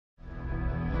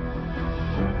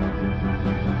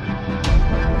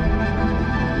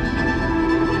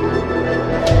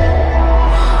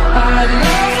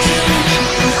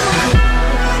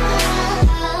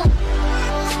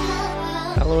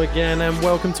again, and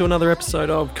welcome to another episode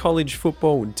of College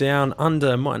Football Down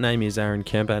Under. My name is Aaron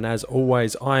Kemper, and as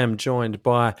always, I am joined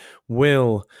by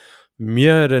Will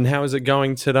Murden. How is it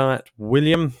going tonight,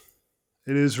 William?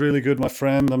 It is really good, my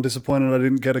friend. I'm disappointed I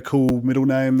didn't get a cool middle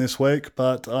name this week,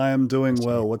 but I am doing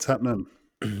well. What's happening?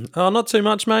 Oh, not too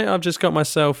much, mate. I've just got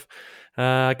myself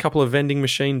a couple of vending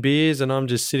machine beers, and I'm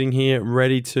just sitting here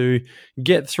ready to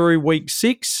get through week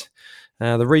 6.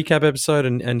 The recap episode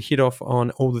and hit off on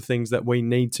all the things that we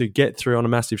need to get through on a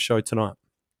massive show tonight.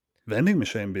 Vending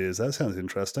machine beers. That sounds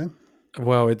interesting.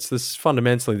 Well, it's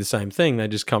fundamentally the same thing. They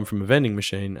just come from a vending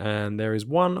machine, and there is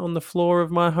one on the floor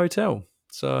of my hotel.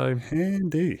 So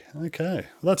handy. Okay,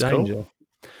 well, that's danger. Cool.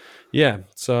 Yeah,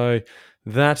 so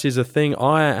that is a thing.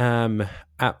 I am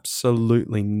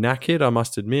absolutely knackered, I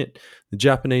must admit. The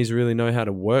Japanese really know how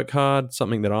to work hard,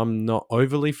 something that I'm not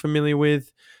overly familiar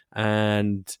with,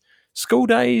 and school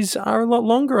days are a lot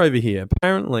longer over here.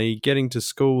 Apparently, getting to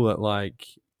school at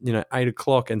 8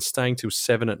 o'clock and staying till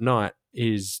 7 at night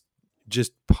is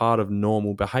just part of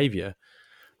normal behavior.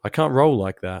 I can't roll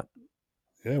like that.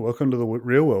 Yeah, welcome to the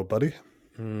real world, buddy.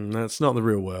 That's not the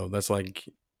real world. That's like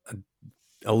an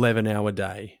 11-hour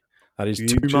day. That is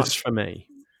too much for me.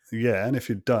 Yeah, and if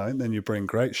you don't, then you bring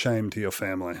great shame to your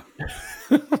family.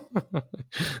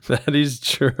 That is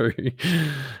true.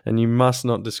 And you must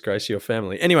not disgrace your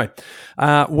family. Anyway,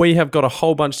 we have got a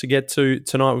whole bunch to get to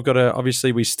tonight. We've got to,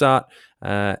 obviously, we start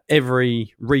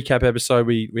every recap episode.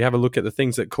 We have a look at the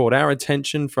things that caught our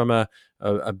attention from a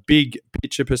big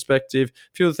picture perspective.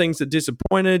 A few of the things that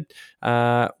disappointed.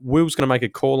 Will's going to make a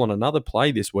call on another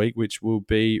play this week, which will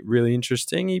be really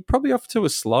interesting. He probably off to a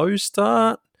slow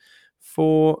start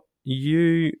for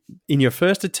you in your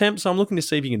first attempt, so I'm looking to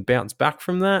see if you can bounce back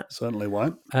from that. Certainly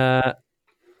won't. Yeah,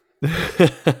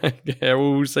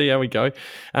 we'll see how we go.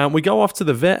 We go off to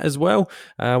the vet as well.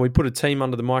 We put a team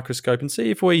under the microscope and see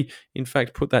if we, in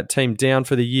fact, put that team down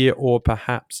for the year or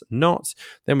perhaps not.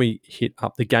 Then we hit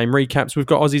up the game recaps. We've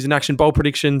got Aussies in action, bowl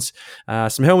predictions,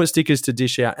 some helmet stickers to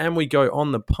dish out, and we go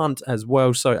on the punt as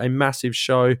well. So a massive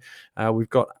show. We've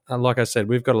got, like I said,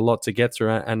 we've got a lot to get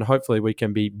through, and hopefully we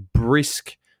can be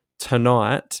brisk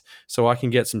tonight so I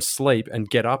can get some sleep and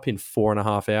get up in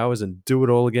 4.5 hours and do it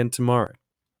all again tomorrow.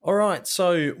 All right,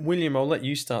 so William, I'll let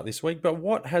you start this week, but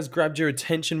what has grabbed your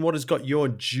attention? What has got your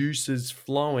juices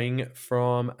flowing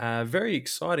from a very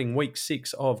exciting week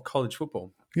 6 of college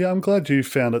football? Yeah, I'm glad you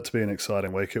found it to be an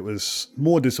exciting week. It was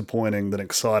more disappointing than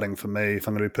exciting for me, if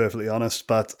I'm going to be perfectly honest,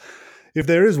 but if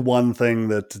there is one thing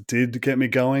that did get me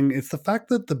going, it's the fact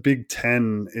that the Big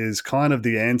Ten is kind of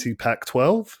the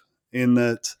anti-Pac-12 in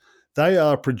that they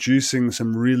are producing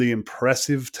some really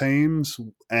impressive teams,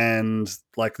 and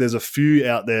there's a few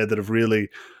out there that have really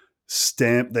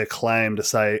stamped their claim to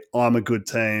say, I'm a good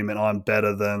team and I'm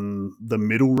better than the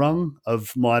middle rung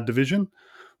of my division,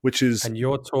 which is... And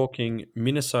you're talking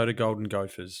Minnesota Golden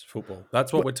Gophers football.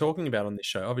 That's what we're talking about on this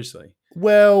show, obviously.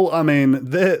 Well, I mean,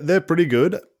 they're pretty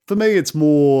good. For me, it's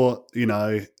more,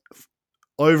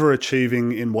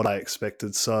 overachieving in what I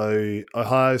expected. So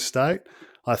Ohio State,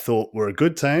 I thought were a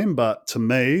good team, but to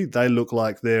me, they look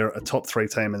like they're a top 3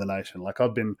 team in the nation.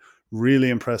 I've been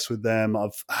really impressed with them.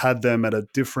 I've had them at a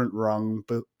different rung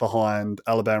behind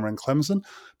Alabama and Clemson,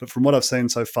 but from what I've seen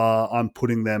so far, I'm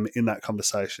putting them in that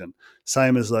conversation.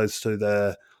 Same as those two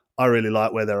there. I really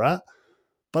like where they're at.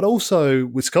 But also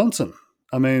Wisconsin.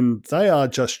 I mean, they are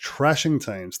just trashing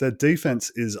teams. Their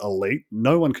defense is elite.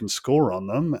 No one can score on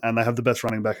them, and they have the best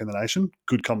running back in the nation.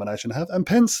 Good combination to have. And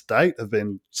Penn State have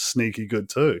been sneaky good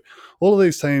too. All of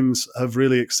these teams have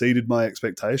really exceeded my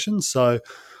expectations. So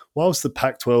whilst the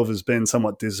Pac-12 has been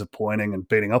somewhat disappointing and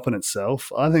beating up on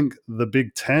itself, I think the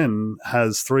Big Ten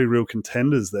has 3 real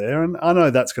contenders there. And I know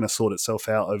that's going to sort itself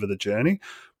out over the journey.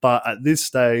 But at this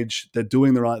stage, they're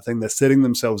doing the right thing. They're setting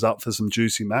themselves up for some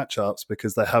juicy matchups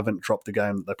because they haven't dropped a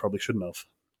game that they probably shouldn't have.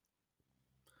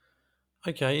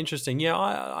 Okay, interesting. Yeah,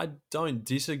 I don't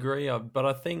disagree, but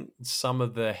I think some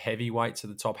of the heavyweights at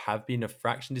the top have been a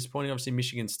fraction disappointing. Obviously,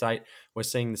 Michigan State, we're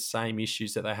seeing the same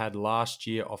issues that they had last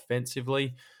year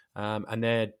offensively, and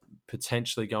they're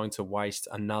potentially going to waste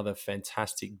another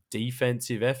fantastic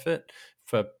defensive effort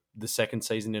for the second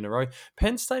season in a row.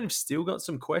 Penn State have still got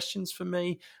some questions for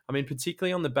me. I mean,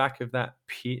 particularly on the back of that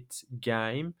Pitt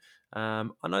game. I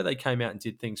know they came out and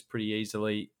did things pretty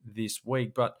easily this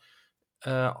week, but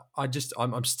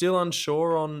I'm still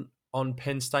unsure on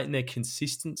Penn State and their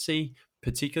consistency,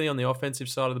 particularly on the offensive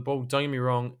side of the ball. Don't get me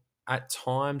wrong, at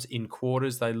times in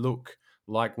quarters they look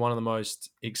like one of the most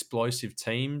explosive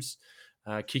teams,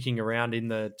 kicking around in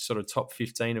the sort of top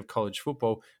 15 of college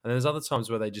football. And there's other times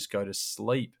where they just go to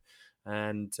sleep.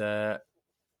 And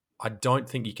I don't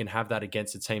think you can have that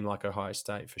against a team like Ohio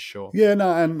State for sure. Yeah,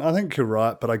 no, and I think you're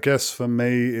right. But I guess for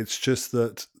me, it's just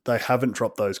that they haven't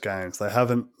dropped those games. They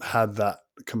haven't had that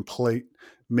complete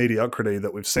mediocrity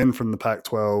that we've seen from the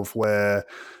Pac-12, where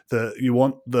you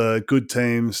want the good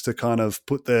teams to kind of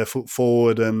put their foot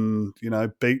forward and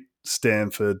beat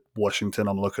Stanford, Washington.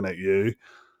 I'm looking at you,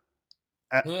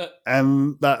 Yeah.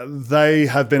 and that they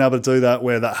have been able to do that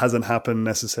where that hasn't happened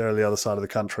necessarily the other side of the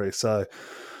country. So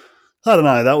I don't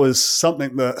know. That was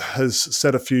something that has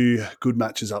set a few good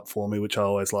matches up for me, which I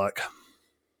always like.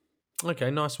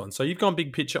 Okay, nice one. So you've gone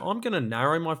big picture. I'm going to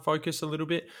narrow my focus a little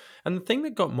bit. And the thing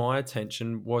that got my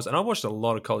attention was, and I watched a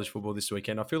lot of college football this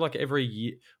weekend. I feel like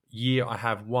every year I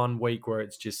have one week where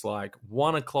it's just like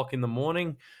 1 o'clock in the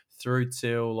morning through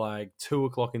till like 2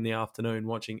 o'clock in the afternoon,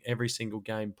 watching every single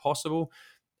game possible.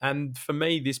 And for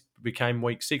me, this became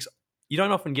week 6. You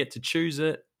don't often get to choose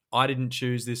it. I didn't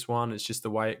choose this one. It's just the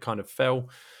way it kind of fell.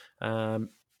 Um,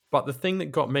 but the thing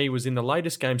that got me was in the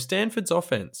latest game, Stanford's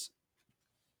offense.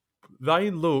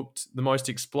 They looked the most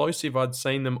explosive I'd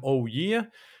seen them all year.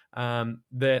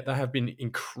 They have been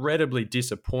incredibly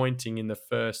disappointing in the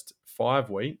first 5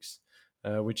 weeks,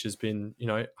 which has been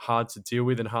hard to deal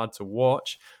with and hard to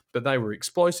watch. But they were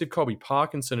explosive. Colby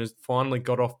Parkinson has finally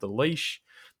got off the leash.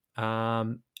 They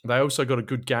also got a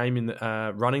good game in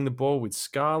running the ball with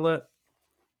Scarlett.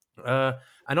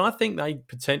 And I think they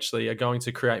potentially are going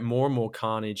to create more and more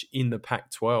carnage in the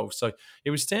Pac-12. So it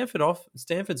was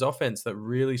Stanford's offense that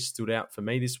really stood out for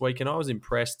me this week, and I was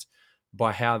impressed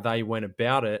by how they went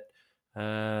about it.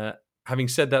 Having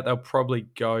said that, they'll probably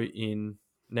go in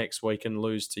next week and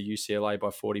lose to UCLA by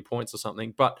 40 points or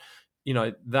something. But,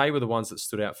 they were the ones that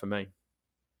stood out for me.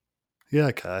 Yeah,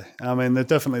 okay. I mean, they're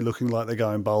definitely looking like they're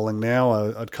going bowling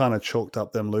now. I'd kind of chalked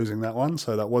up them losing that one,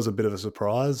 so that was a bit of a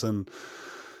surprise. And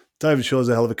David Shaw's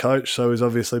a hell of a coach, so he's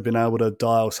obviously been able to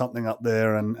dial something up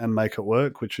there and make it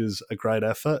work, which is a great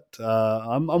effort.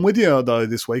 I'm with you, though,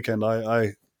 this weekend.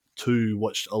 I too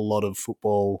watched a lot of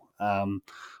football.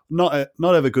 Not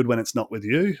ever good when it's not with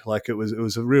you. Like it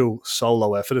was a real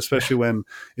solo effort, especially when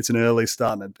it's an early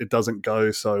start and it doesn't go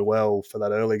so well for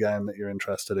that early game that you're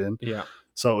interested in. Yeah.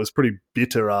 So it was pretty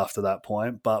bitter after that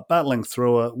point. But battling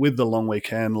through it with the long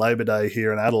weekend, Labor Day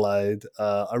here in Adelaide,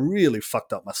 I really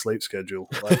fucked up my sleep schedule.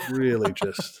 Like really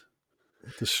just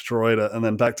destroyed it, and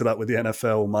then backed it up with the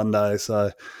NFL Monday.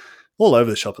 So all over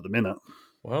the shop at the minute.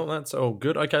 Well, that's all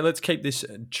good. Okay, let's keep this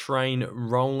train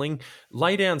rolling.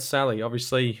 Lay down Sally,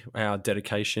 obviously our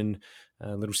dedication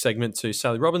little segment to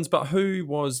Sally Robbins, but who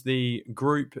was the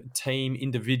group, team,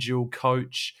 individual,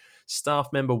 coach, staff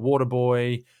member, water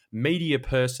boy, media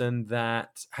person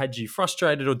that had you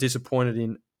frustrated or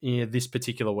disappointed in this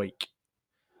particular week?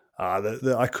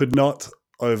 I could not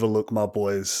overlook my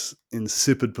boys'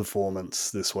 insipid performance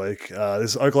this week.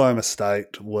 This Oklahoma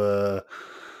State were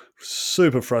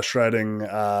super frustrating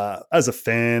as a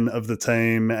fan of the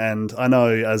team, and I know,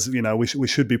 as you know, we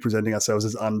should be presenting ourselves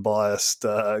as unbiased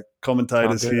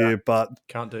commentators here, but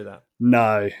can't do that.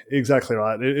 No, exactly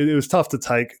right. It was tough to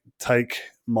take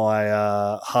my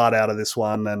heart out of this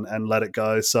one and let it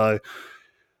go. So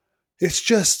it's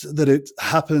just that it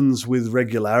happens with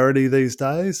regularity these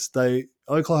days.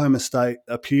 Oklahoma State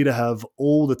appear to have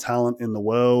all the talent in the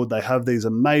world. They have these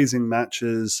amazing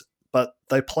matches, but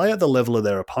they play at the level of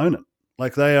their opponent.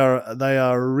 Like they are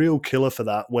a real killer for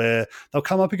that, where they'll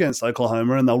come up against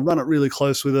Oklahoma and they'll run it really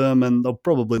close with them, and they'll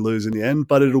probably lose in the end,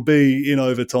 but it'll be in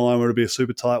overtime, or it'll be a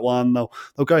super tight one. They'll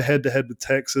go head to head with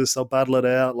Texas. They'll battle it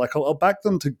out. Like I'll back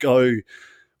them to go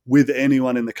with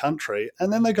anyone in the country,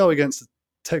 and then they go against the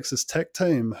Texas Tech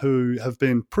team, who have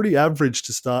been pretty average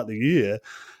to start the year,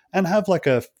 and have like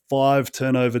a 5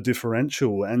 turnover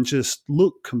differential and just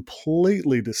look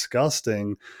completely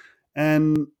disgusting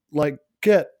and like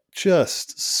get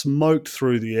just smoked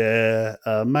through the air,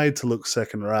 made to look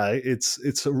second rate.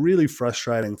 It's a really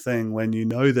frustrating thing when you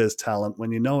know there's talent,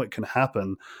 when you know it can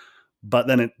happen, but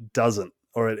then it doesn't,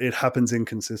 or it happens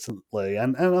inconsistently.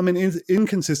 And I mean,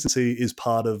 inconsistency is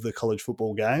part of the college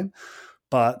football game.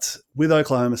 But with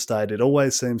Oklahoma State, it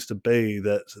always seems to be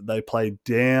that they play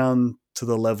down to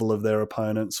the level of their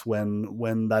opponents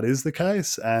when that is the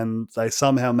case, and they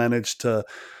somehow manage to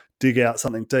dig out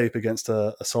something deep against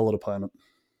a solid opponent.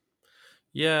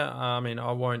 Yeah, I mean,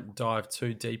 I won't dive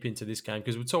too deep into this game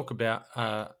because we'll talk about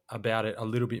it a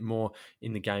little bit more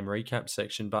in the game recap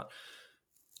section. But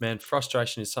man,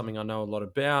 frustration is something I know a lot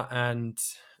about, and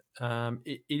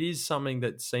it is something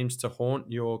that seems to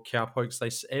haunt your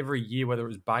Cowpokes. Every year, whether it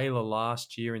was Baylor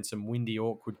last year in some windy,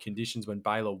 awkward conditions when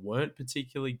Baylor weren't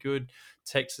particularly good,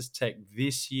 Texas Tech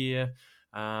this year.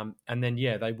 And then,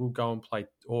 yeah, they will go and play,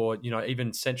 or,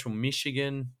 even Central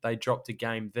Michigan, they dropped a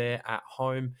game there at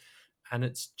home. And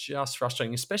it's just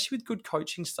frustrating, especially with good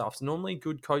coaching staffs. Normally,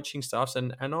 good coaching staffs,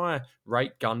 and I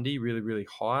rate Gundy really, really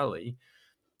highly.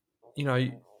 You know,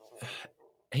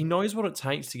 he knows what it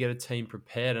takes to get a team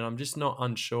prepared, and I'm just not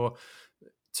unsure.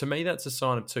 To me, that's a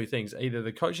sign of two things: either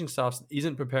the coaching staff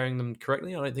isn't preparing them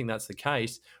correctly. I don't think that's the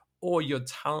case, or your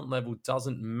talent level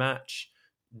doesn't match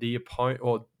the opponent,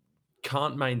 or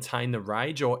can't maintain the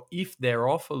rage, or if they're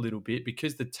off a little bit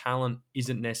because the talent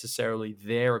isn't necessarily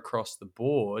there across the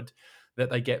board, that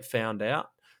they get found out.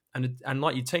 And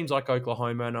like your teams like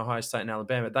Oklahoma and Ohio State and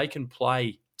Alabama, they can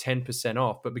play 10%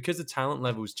 off, but because the talent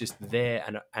level is just there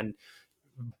and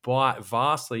by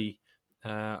vastly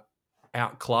uh,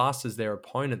 outclasses their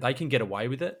opponent, they can get away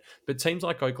with it. But teams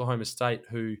like Oklahoma State,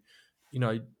 who, you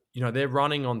know, they're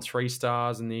running on 3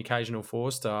 stars and the occasional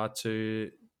 4 star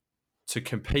to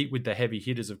compete with the heavy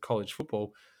hitters of college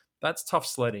football, that's tough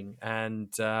sledding.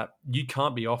 And you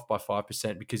can't be off by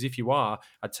 5%, because if you are,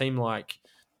 a team like,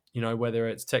 whether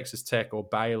it's Texas Tech or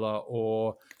Baylor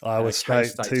or Iowa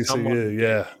State, K-State, someone will TCU, get,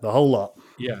 yeah, the whole lot.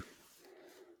 yeah,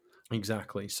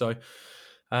 exactly. So,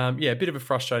 yeah, a bit of a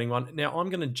frustrating one. Now, I'm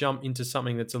going to jump into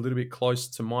something that's a little bit close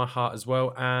to my heart as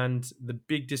well. And the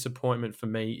big disappointment for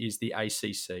me is the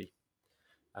ACC.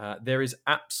 There is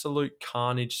absolute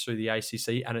carnage through the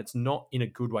ACC, and it's not in a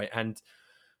good way. And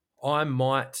I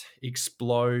might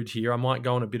explode here. I might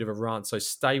go on a bit of a rant. So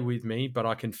stay with me, but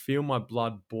I can feel my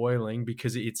blood boiling,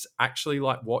 because it's actually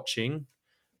like watching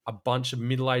a bunch of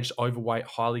middle-aged, overweight,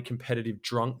 highly competitive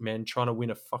drunk men trying to win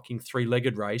a fucking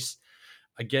 3-legged race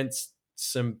against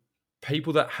some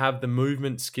people that have the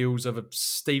movement skills of a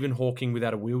Stephen Hawking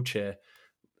without a wheelchair.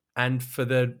 And for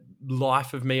the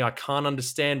life of me, I can't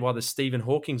understand why the Stephen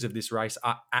Hawkings of this race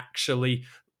are actually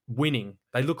winning.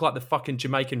 They look like the fucking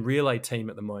Jamaican relay team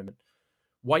at the moment.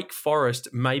 Wake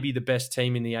Forest may be the best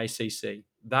team in the ACC.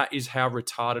 That is how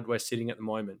retarded we're sitting at the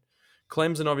moment.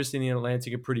 Clemson, obviously, in the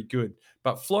Atlantic are pretty good,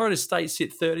 but Florida State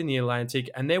sit third in the Atlantic,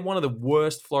 and they're one of the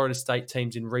worst Florida State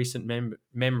teams in recent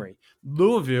memory.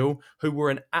 Louisville, who were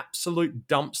an absolute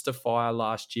dumpster fire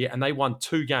last year, and they won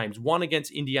 2 games, one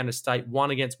against Indiana State,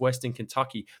 one against Western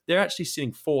Kentucky. They're actually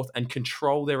sitting fourth and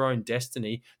control their own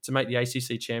destiny to make the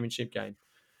ACC championship game.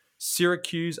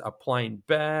 Syracuse are playing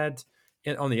bad.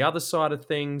 And on the other side of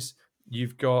things,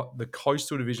 you've got the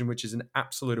Coastal Division, which is an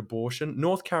absolute abortion.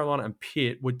 North Carolina and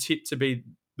Pitt would tip to be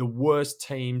the worst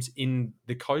teams in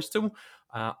the Coastal,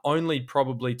 only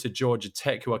probably to Georgia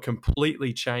Tech, who are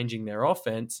completely changing their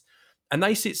offense. And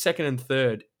they sit second and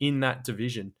third in that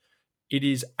division. It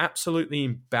is absolutely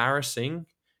embarrassing,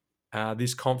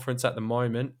 this conference at the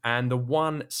moment. And the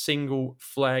one single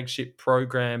flagship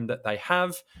program that they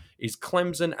have is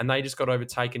Clemson, and they just got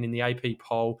overtaken in the AP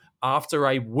poll after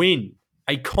a win,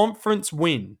 a conference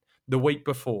win the week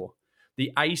before.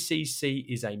 The ACC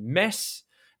is a mess,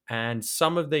 and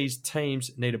some of these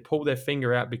teams need to pull their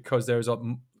finger out, because there is a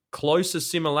closer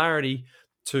similarity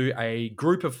to a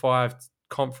group of 5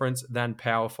 conference than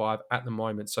Power 5 at the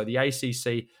moment. So the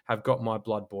ACC have got my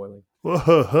blood boiling.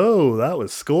 Whoa, that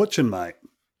was scorching, mate.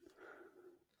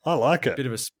 I like it. Bit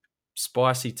of a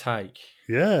spicy take.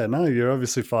 Yeah, no, you're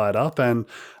obviously fired up. And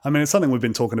I mean, it's something we've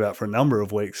been talking about for a number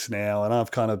of weeks now. And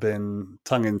I've kind of been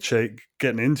tongue in cheek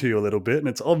getting into you a little bit. And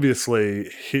it's obviously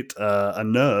hit a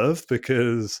nerve,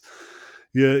 because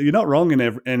you're not wrong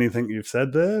in anything you've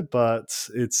said there, but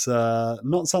it's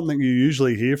not something you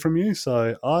usually hear from you.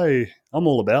 So I'm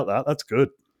all about that. That's good.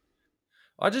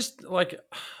 I just like,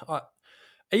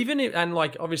 even if, and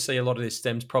like, obviously a lot of this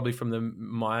stems probably from the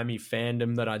Miami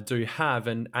fandom that I do have,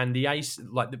 and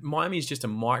the Miami is just a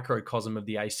microcosm of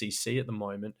the ACC at the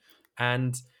moment,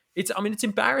 and it's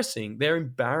embarrassing. They're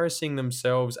embarrassing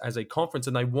themselves as a conference,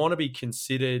 and they want to be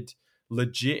considered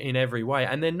legit in every way,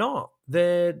 and they're not.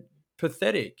 They're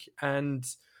pathetic, and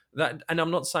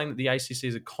I'm not saying that the ACC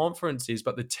as a conference is,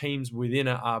 but the teams within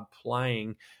it are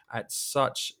playing at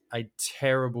such a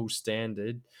terrible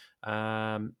standard.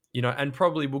 And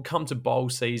probably we'll come to bowl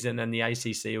season and the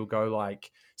ACC will go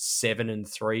like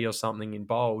 7-3 or something in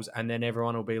bowls, and then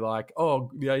everyone will be like,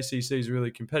 "Oh, the ACC is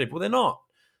really competitive." Well, they're not.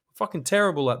 Fucking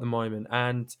terrible at the moment,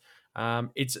 and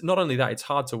it's not only that; it's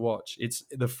hard to watch. It's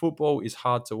the football is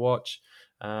hard to watch.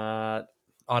 I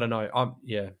don't know.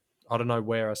 I don't know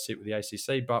where I sit with the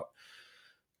ACC, but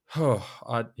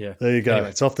yeah. There you go. Anyway,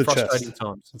 it's off the frustrating chest.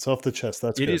 times. It's off the chest.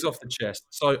 That's It good. is off the chest.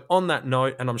 So on that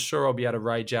note, and I'm sure I'll be able to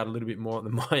rage out a little bit more at the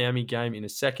Miami game in a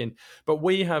second, but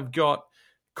we have got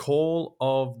call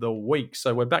of the week.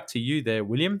 So we're back to you there,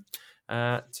 William,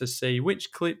 to see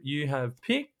which clip you have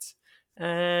picked.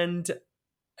 And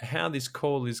how this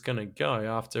call is going to go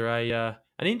after an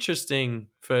interesting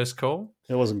first call,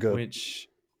 It wasn't good. which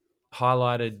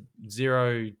highlighted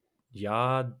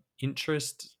 0-yard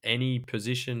interest, any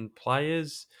position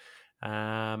players.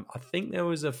 I think there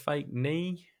was a fake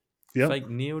knee, fake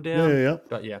kneel down. Yeah.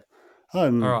 But yeah. All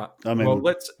All right. I mean, Well,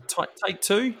 let's take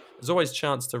two. There's always a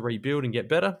chance to rebuild and get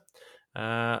better.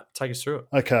 Take us through it.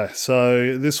 okay.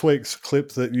 So this week's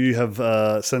clip that you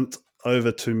have sent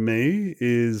over to me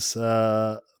is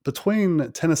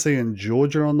between Tennessee and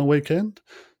Georgia on the weekend.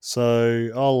 So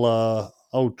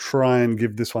I'll try and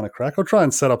give this one a crack. I'll try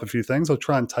and set up a few things. I'll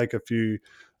try and take a few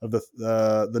of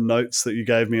the notes that you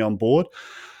gave me on board.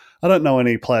 I don't know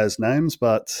any players' names,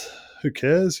 but who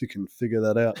cares? You can figure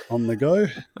that out on the go.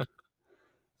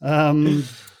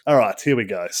 All right, here we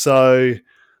go. So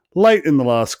late in the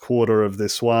last quarter of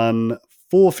this one,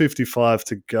 4:55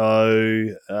 to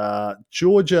go.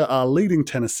 Georgia are leading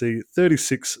Tennessee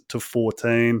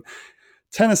 36-14.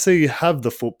 Tennessee have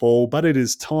the football, but it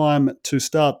is time to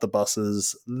start the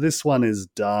buses. This one is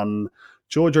done.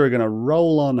 Georgia are going to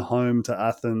roll on home to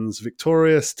Athens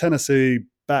victorious. Tennessee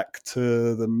back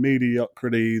to the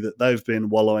mediocrity that they've been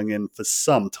wallowing in for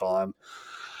some time.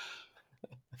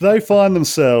 They find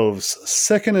themselves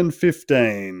 2nd and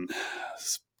 15.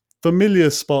 Familiar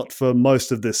spot for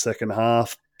most of this second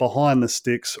half. Behind the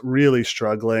sticks, really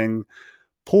struggling.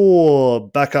 Poor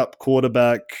backup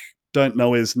quarterback, don't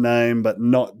know his name, but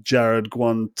not Jared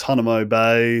Guantanamo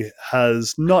Bay,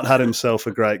 has not had himself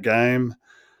a great game.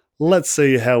 Let's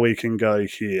see how we can go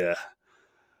here.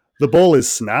 The ball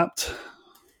is snapped.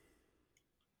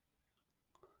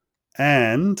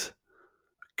 And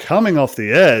coming off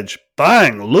the edge,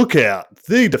 bang, look out.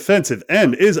 The defensive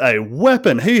end is a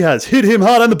weapon. He has hit him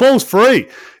hard and the ball's free.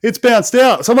 It's bounced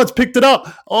out. Someone's picked it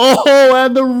up. Oh,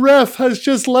 and the ref has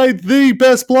just laid the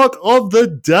best block of the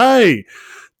day.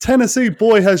 Tennessee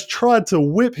boy has tried to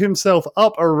whip himself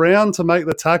up around to make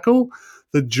the tackle.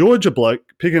 The Georgia bloke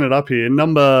picking it up here,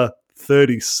 number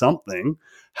 30-something,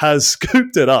 has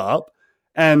scooped it up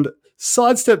and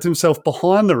sidestepped himself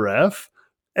behind the ref,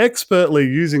 expertly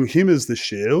using him as the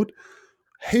shield.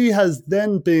 He has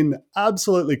then been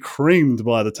absolutely creamed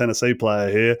by the Tennessee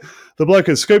player here. The bloke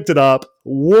has scooped it up,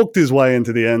 walked his way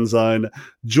into the end zone.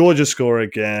 Georgia score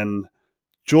again.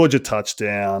 Georgia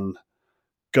touchdown.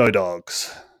 Go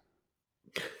Dogs.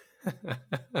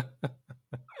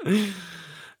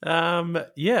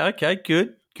 Yeah, okay,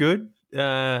 good.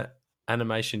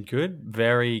 Animation good,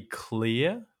 very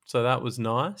clear. So that was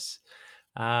nice.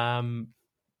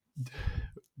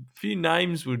 Few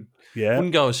names wouldn't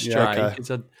go astray. Yeah,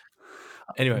 okay.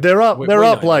 Anyway, they're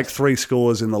up like 3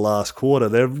 scores in the last quarter.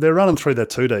 They're running through their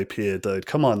 2 day period, dude.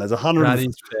 Come on, there's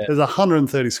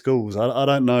 130 schools. I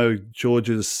don't know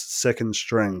Georgia's second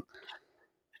string.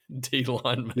 D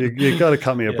lineman. You got to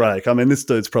cut me a break. I mean, this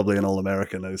dude's probably an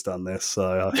All-American who's done this,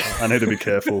 so I need to be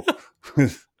careful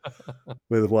with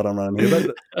what I'm running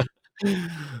here. But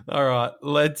all right,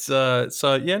 let's.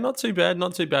 So yeah, not too bad.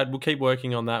 We'll keep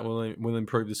working on that. We'll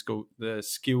improve the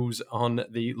skills on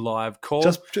the live call,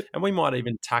 and we might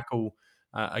even tackle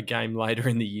a game later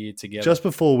in the year together. Just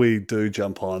before we do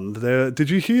jump on, did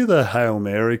you hear the Hail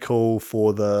Mary call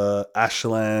for the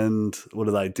Ashland? What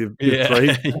are they? Div 3?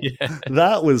 Yeah.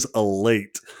 That was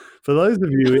elite. For those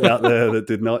of you out there that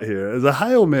did not hear it, it was a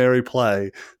Hail Mary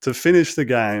play to finish the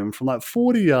game from like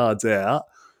 40 yards out.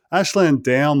 Ashland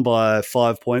down by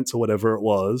 5 points or whatever it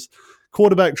was.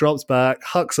 Quarterback drops back,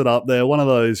 hucks it up there. One of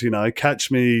those, catch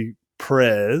me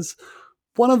prayers.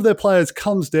 One of their players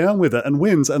comes down with it and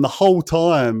wins. And the whole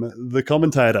time, the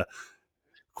commentator,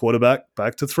 quarterback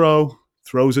back to throw,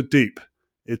 throws it deep.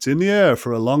 It's in the air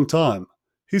for a long time.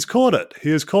 He's caught it. He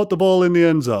has caught the ball in the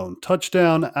end zone.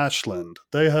 Touchdown, Ashland.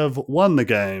 They have won the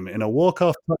game in a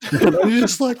walk-off touchdown. And you're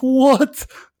just like, what?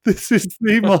 This is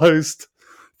the most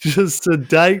just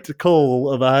sedate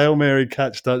call of a Hail Mary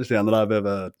catch touchdown that I've ever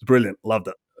heard. Brilliant. Loved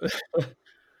it.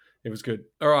 It was good.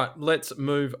 All right, let's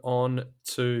move on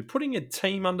to putting a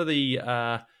team under the,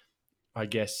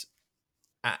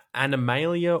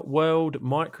 Animalia world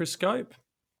microscope.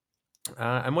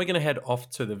 And we're going to head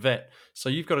off to the vet. So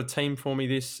you've got a team for me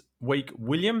this week,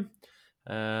 William,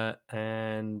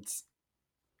 and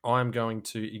I'm going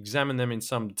to examine them in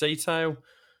some detail.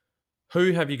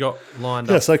 Who have you got lined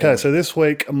up? Yes, okay. So this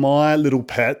week, my little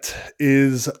pet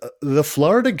is the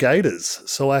Florida Gators.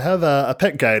 So I have a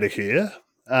pet gator here.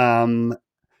 And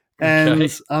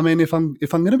I mean, if I'm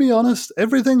going to be honest,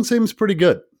 everything seems pretty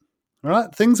good. All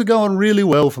right, things are going really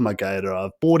well for my gator.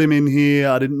 I've bought him in here.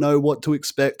 I didn't know what to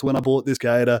expect when I bought this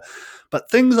gator, but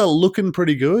things are looking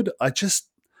pretty good.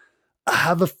 I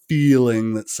have a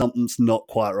feeling that something's not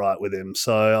quite right with him.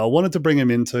 So I wanted to bring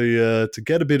him into you to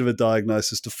get a bit of a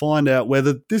diagnosis to find out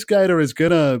whether this gator is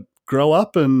going to grow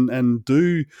up and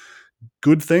do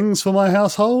good things for my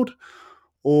household,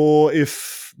 or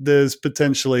if there's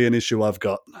potentially an issue I've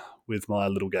got with my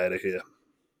little gator here.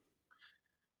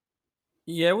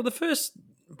 Yeah, well, the first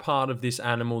part of this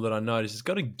animal that I noticed has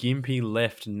got a gimpy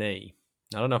left knee.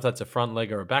 I don't know if that's a front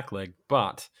leg or a back leg,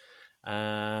 but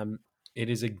um, it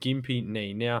is a gimpy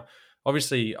knee. Now,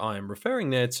 obviously, I am referring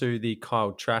there to the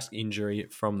Kyle Trask injury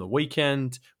from the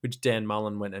weekend, which Dan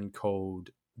Mullen went and called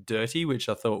dirty, which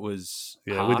I thought was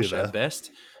Yeah, with you harsh at there.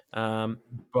 best.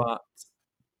 But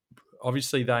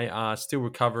obviously they are still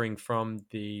recovering from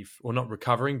not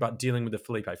recovering, but dealing with the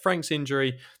Felipe Franks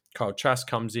injury. Kyle Trask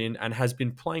comes in and has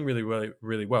been playing really, really,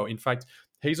 really well. In fact,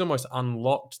 he's almost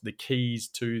unlocked the keys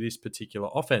to this particular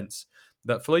offense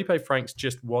that Felipe Franks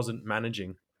just wasn't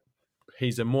managing.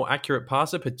 He's a more accurate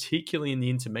passer, particularly in the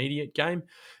intermediate game.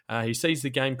 He sees the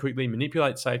game quickly,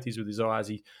 manipulates safeties with his eyes.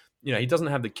 He doesn't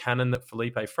have the cannon that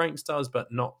Felipe Franks does,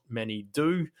 but not many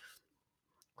do.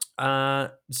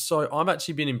 So I've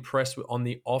actually been impressed on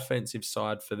the offensive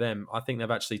side for them. I think they've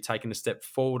actually taken a step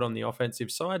forward on the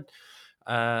offensive side.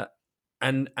 Uh,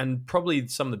 and probably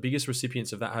some of the biggest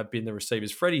recipients of that have been the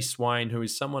receivers. Freddie Swain, who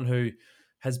is someone who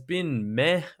has been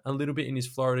meh a little bit in his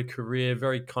Florida career,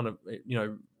 very kind of,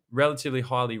 relatively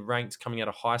highly ranked coming out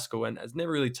of high school and has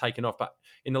never really taken off. But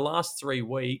in the last 3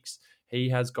 weeks, he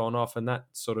has gone off, and that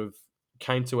sort of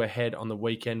came to a head on the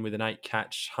weekend with an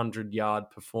 8-catch, 100-yard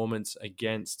performance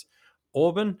against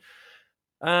Auburn.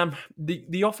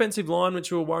 The offensive line,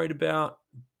 which we were worried about,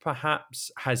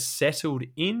 perhaps has settled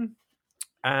in,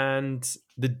 and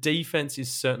the defense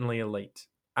is certainly elite.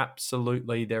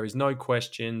 Absolutely, there is no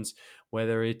questions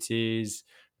whether it is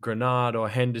Grenard or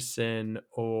Henderson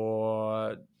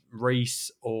or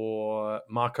Reese or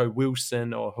Marco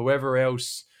Wilson or whoever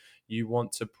else you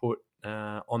want to put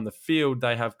on the field.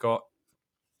 They have got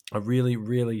a really,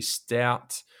 really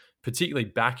stout, particularly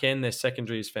back end. Their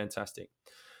secondary is fantastic.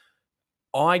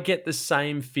 I get the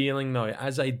same feeling though,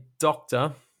 as a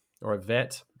doctor or a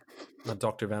vet, a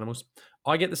doctor of animals.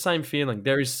 I get the same feeling.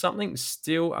 There is something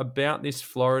still about this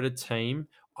Florida team.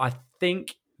 I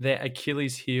think their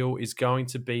Achilles heel is going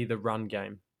to be the run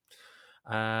game.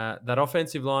 That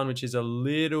offensive line, which is a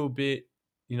little bit,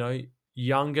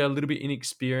 younger, a little bit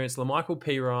inexperienced. LaMichael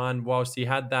P. Ryan, whilst he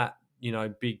had that,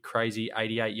 big crazy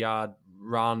 88-yard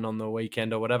run on the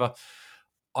weekend or whatever,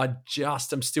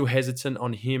 I'm still hesitant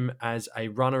on him as a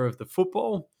runner of the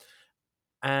football,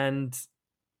 and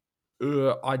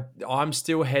I'm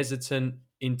still hesitant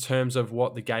in terms of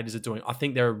what the Gators are doing. I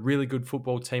think they're a really good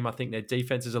football team. I think their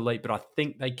defense is elite, but I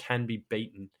think they can be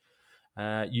beaten.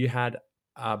 You had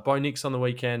Bo Nix on the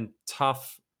weekend,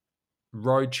 tough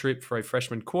road trip for a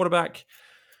freshman quarterback.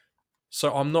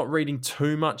 So I'm not reading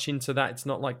too much into that. It's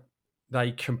not like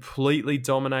they completely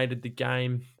dominated the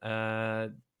game,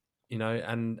 and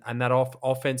that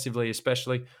offensively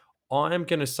especially. I am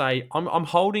going to say I'm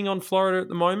holding on Florida at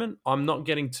the moment. I'm not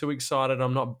getting too excited.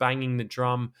 I'm not banging the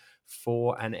drum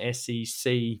for an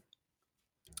SEC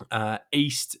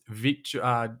East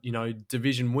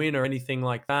division win or anything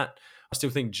like that. I still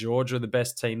think Georgia are the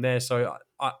best team there. So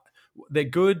they're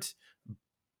good,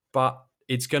 but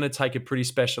it's going to take a pretty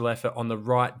special effort on the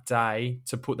right day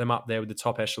to put them up there with the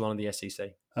top echelon of the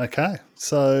SEC. Okay,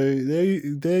 so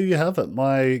there you have it.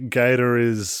 My gator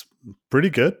is pretty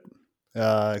good.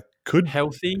 Could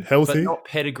Healthy, but healthy. not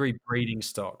pedigree breeding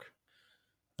stock.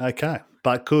 Okay,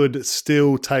 but could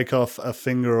still take off a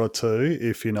finger or two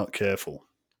if you're not careful.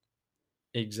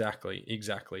 Exactly.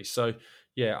 So,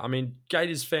 yeah, I mean,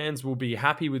 Gators fans will be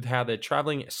happy with how they're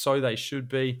traveling, so they should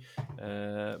be.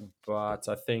 But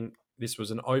I think this was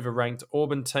an overranked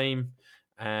Auburn team,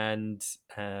 and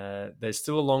there's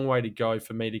still a long way to go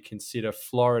for me to consider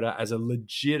Florida as a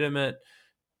legitimate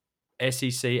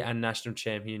SEC and national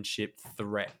championship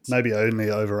threat. Maybe only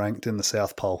overranked in the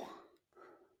South Pole.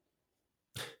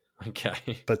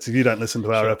 Okay. But you don't listen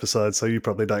to our Sure. episode, so you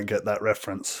probably don't get that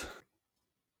reference.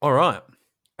 All right.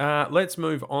 Let's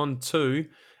move on to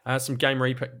some game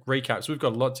recaps. We've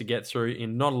got a lot to get through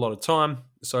in not a lot of time,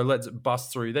 so let's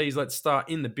bust through these. Let's start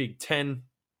in the Big Ten.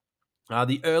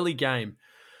 The early game,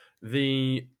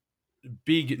 the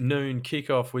big noon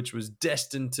kickoff, which was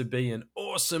destined to be an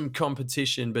awesome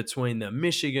competition between the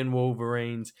Michigan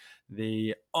Wolverines,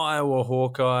 the Iowa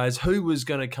Hawkeyes. Who was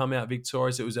going to come out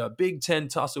victorious? It was a Big Ten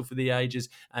tussle for the ages,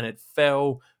 and it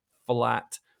fell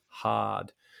flat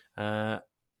hard.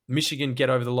 Michigan get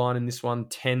over the line in this one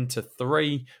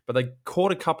 10-3, but they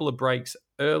caught a couple of breaks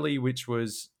early, which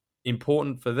was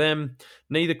important for them.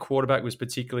 Neither quarterback was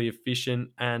particularly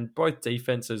efficient, and both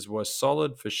defenses were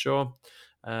solid for sure.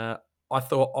 I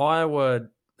thought Iowa,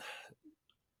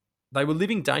 they were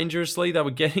living dangerously. They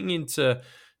were getting into,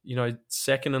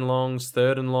 second and longs,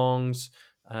 third and longs,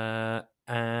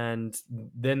 and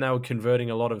then they were converting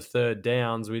a lot of third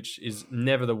downs, which is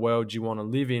never the world you want to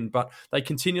live in. But they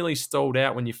continually stalled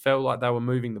out when you felt like they were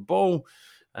moving the ball.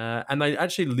 And they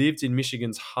actually lived in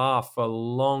Michigan's half for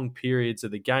long periods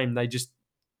of the game. They just,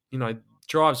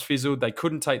 drives fizzled. They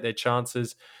couldn't take their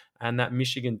chances. And that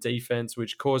Michigan defense,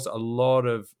 which caused a lot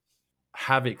of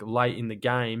havoc late in the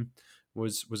game,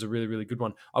 was a really, really good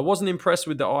one. I wasn't impressed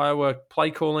with the Iowa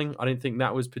play calling. I didn't think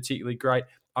that was particularly great.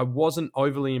 I wasn't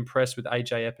overly impressed with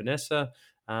AJ Epinesa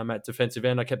at defensive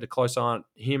end. I kept a close eye on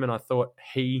him, and I thought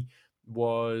he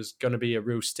was going to be a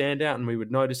real standout and we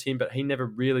would notice him, but he never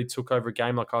really took over a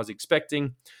game like I was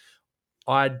expecting.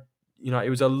 It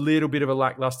was a little bit of a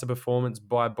lackluster performance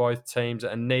by both teams,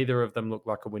 and neither of them looked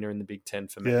like a winner in the Big Ten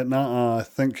for me. Yeah, no, I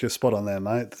think you're spot on there,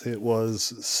 mate. It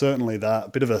was certainly that. A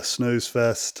bit of a snooze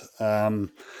fest.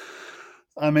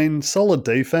 Solid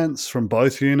defense from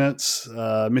both units.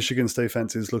 Michigan's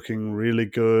defense is looking really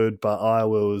good, but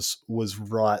Iowa was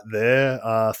right there.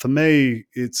 For me,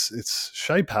 it's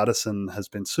Shea Patterson has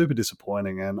been super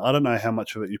disappointing, and I don't know how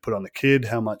much of it you put on the kid,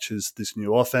 how much is this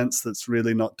new offense that's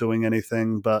really not doing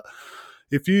anything. But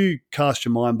if you cast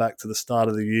your mind back to the start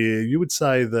of the year, you would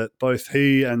say that both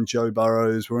he and Joe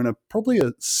Burrows were in probably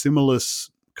a similar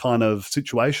kind of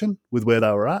situation with where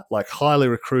they were at, like highly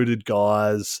recruited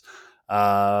guys.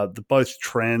 They both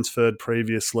transferred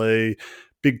previously,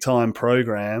 big time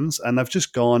programs, and they've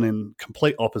just gone in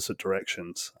complete opposite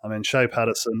directions. I mean, Shea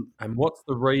Patterson. And what's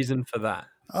the reason for that?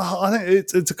 I think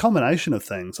it's a combination of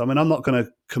things. I mean, I'm not going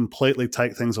to completely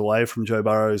take things away from Joe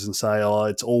Burrows and say, oh,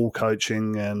 it's all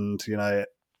coaching and,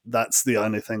 that's the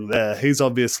only thing there. He's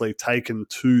obviously taken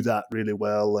to that really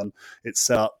well and it's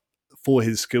set up for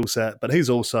his skill set, but he's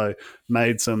also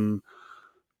made some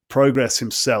progress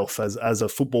himself as a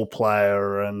football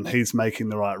player, and he's making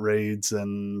the right reads,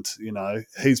 and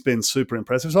he's been super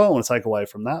impressive. So I don't want to take away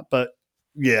from that, but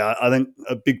yeah, I think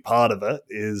a big part of it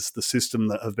is the system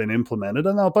that have been implemented,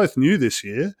 and they were both new this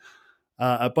year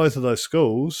at both of those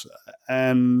schools,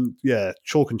 and yeah,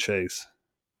 chalk and cheese.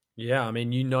 Yeah, I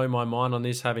mean, my mind on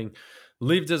this, having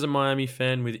lived as a Miami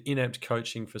fan with inept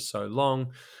coaching for so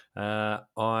long. I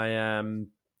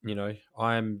am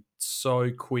so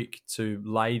quick to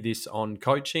lay this on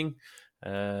coaching,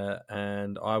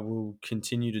 and I will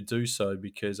continue to do so,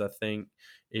 because I think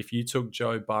if you took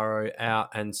Joe Burrow out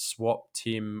and swapped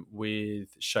him with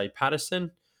Shea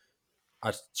Patterson,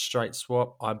 a straight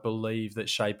swap, I believe that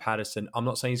Shea Patterson, I'm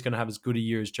not saying he's going to have as good a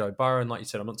year as Joe Burrow, and like you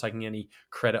said, I'm not taking any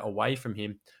credit away from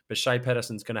him, but Shea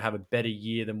Patterson's going to have a better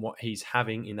year than what he's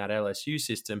having in that LSU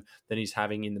system than he's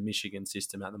having in the Michigan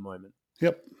system at the moment.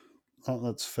 Yep. Oh,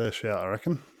 that's fair shout, I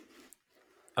reckon.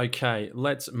 Okay,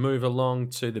 let's move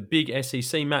along to the big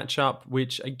SEC matchup,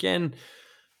 which again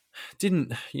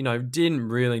didn't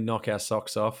really knock our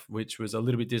socks off, which was a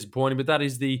little bit disappointing. But that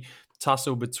is the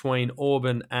tussle between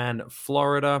Auburn and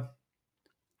Florida.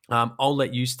 I'll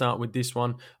let you start with this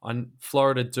one.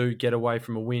 Florida do get away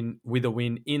from a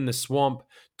win in the Swamp,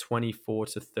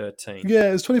 24-13. Yeah,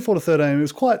 it was 24-13. It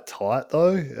was quite tight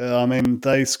though.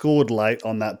 They scored late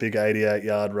on that big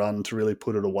 88-yard run to really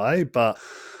put it away, but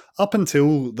up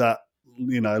until that,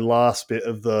 last bit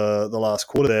of the last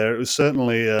quarter there, it was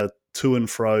certainly a to and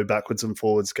fro, backwards and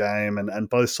forwards game, and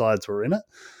both sides were in it.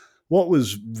 What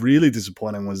was really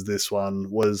disappointing was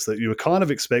that you were kind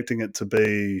of expecting it to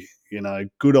be,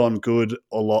 good on good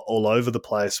all over the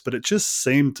place, but it just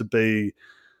seemed to be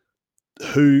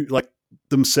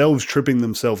themselves tripping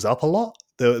themselves up a lot.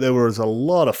 There was a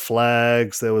lot of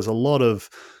flags. There was a lot of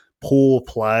poor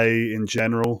play in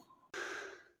general.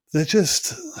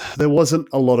 There wasn't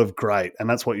a lot of great, and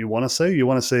that's what you want to see. You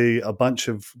want to see a bunch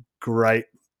of great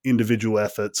individual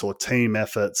efforts or team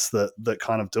efforts that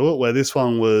kind of do it, where this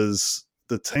one was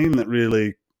the team that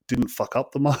really didn't fuck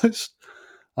up the most.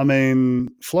 I mean,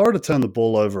 Florida turned the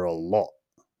ball over a lot.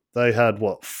 They had,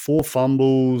 4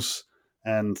 fumbles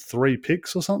and 3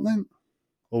 picks or something?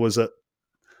 Or was it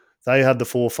they had the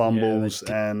 4 fumbles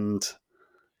and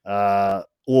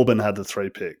Auburn had the 3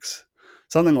 picks?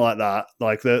 Something like that.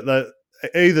 Like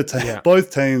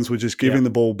both teams were just giving the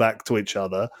ball back to each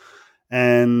other.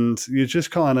 And you're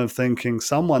just kind of thinking,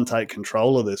 someone take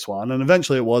control of this one. And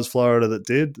eventually it was Florida that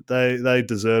did. They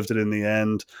deserved it in the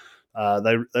end.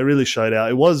 They really showed out.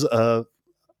 It was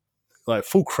like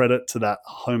full credit to that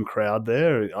home crowd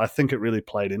there. I think it really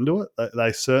played into it.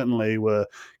 They certainly were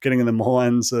getting in the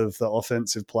minds of the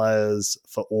offensive players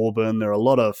for Auburn. There are a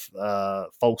lot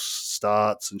of false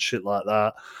starts and shit like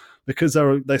that because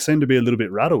they seemed to be a little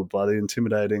bit rattled by the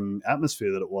intimidating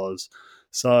atmosphere that it was.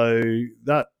 So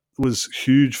that was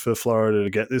huge for Florida to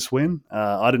get this win.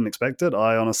 I didn't expect it.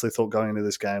 I honestly thought going into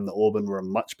this game that Auburn were a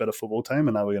much better football team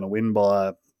and they were going to win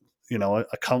by,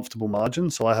 a comfortable margin.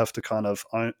 So I have to kind of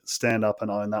stand up and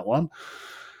own that one.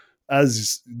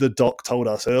 As the doc told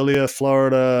us earlier,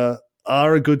 Florida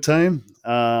are a good team.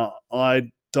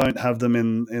 I don't have them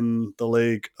in the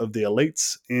league of the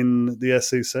elites in the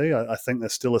SEC. I think they're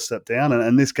still a step down.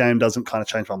 And this game doesn't kind of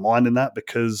change my mind in that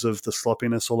because of the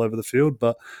sloppiness all over the field.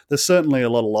 But there's certainly a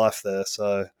lot of life there.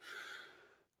 So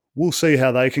we'll see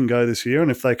how they can go this year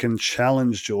and if they can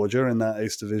challenge Georgia in that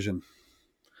East Division.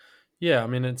 Yeah, I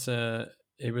mean,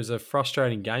 it was a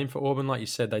frustrating game for Auburn. Like you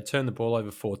said, they turned the ball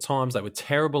over 4 times. They were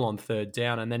terrible on third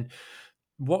down. And then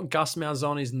what Gus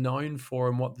Malzahn is known for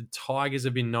and what the Tigers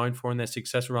have been known for in their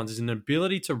successful runs is an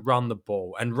ability to run the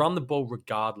ball and run the ball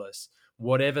regardless,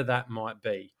 whatever that might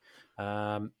be. He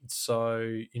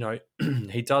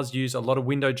does use a lot of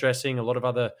window dressing, a lot of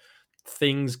other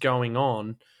things going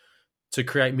on to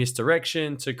create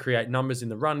misdirection, to create numbers in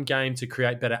the run game, to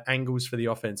create better angles for the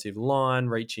offensive line,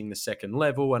 reaching the second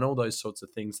level, and all those sorts of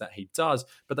things that he does.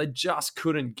 But they just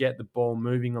couldn't get the ball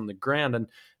moving on the ground.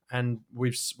 And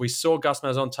we saw Gus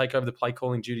Malzahn take over the play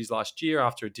calling duties last year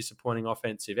after a disappointing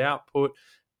offensive output.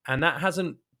 And that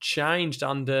hasn't changed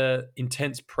under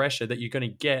intense pressure that you're going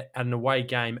to get at an away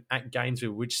game at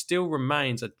Gainesville, which still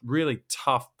remains a really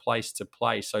tough place to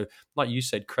play. So, like you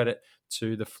said, credit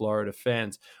to the Florida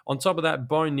fans. On top of that,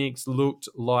 Bo Nix looked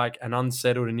like an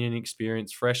unsettled and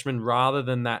inexperienced freshman rather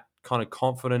than that kind of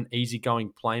confident,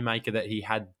 easygoing playmaker that he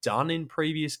had done in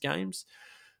previous games.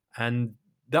 And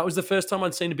that was the first time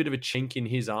I'd seen a bit of a chink in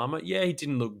his armor. Yeah, he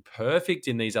didn't look perfect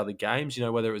in these other games,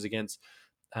 whether it was against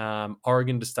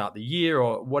Oregon to start the year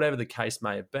or whatever the case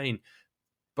may have been.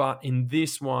 But in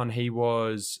this one, he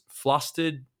was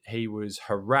flustered, he was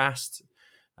harassed,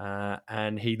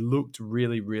 and he looked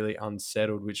really, really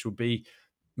unsettled, which will be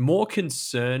more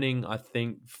concerning, I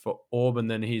think, for Auburn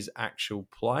than his actual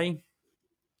play.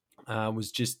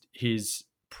 Was just his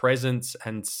presence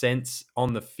and sense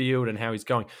on the field and how he's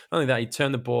going. Not only that, he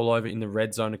turned the ball over in the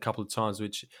red zone a couple of times,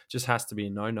 which just has to be a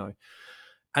no-no.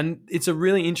 And it's a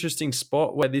really interesting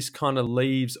spot where this kind of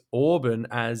leaves Auburn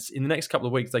as in the next couple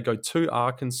of weeks, they go to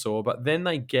Arkansas, but then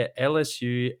they get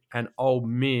LSU and Ole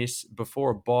Miss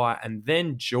before a bye and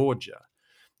then Georgia.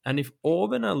 And if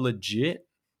Auburn are legit,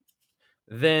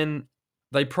 then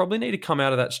they probably need to come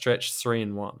out of that stretch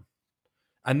 3-1.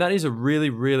 And that is a really,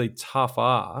 really tough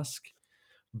ask,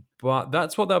 but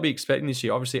that's what they'll be expecting this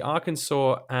year. Obviously,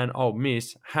 Arkansas and Ole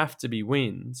Miss have to be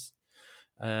wins.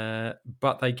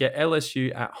 But they get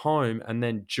LSU at home and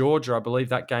then Georgia, I believe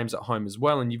that game's at home as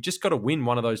well. And you've just got to win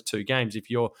one of those 2 games if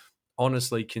you're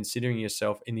honestly considering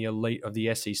yourself in the elite of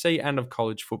the SEC and of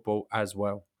college football as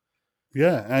well.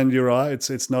 Yeah, and you're right.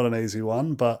 It's not an easy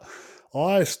one, but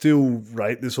I still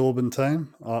rate this Auburn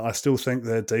team. I still think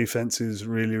their defense is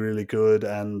really, really good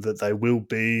and that they will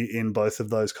be in both of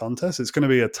those contests. It's going to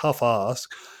be a tough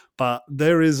ask, but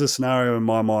there is a scenario in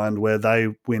my mind where they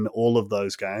win all of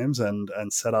those games and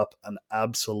set up an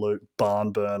absolute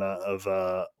barn burner of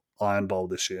Iron Bowl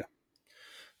this year.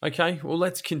 Okay, well,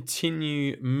 let's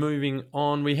continue moving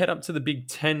on. We head up to the Big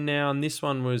Ten now, and this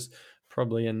one was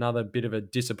probably another bit of a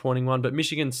disappointing one, but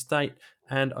Michigan State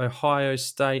and Ohio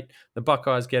State, the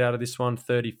Buckeyes get out of this one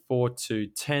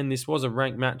 34-10. This was a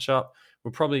ranked matchup.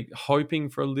 We're probably hoping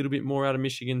for a little bit more out of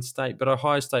Michigan State, but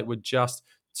Ohio State were just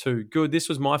too good. This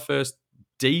was my first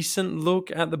decent look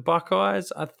at the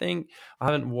Buckeyes, I think. I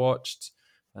haven't watched,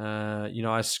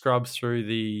 I scrubbed through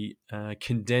the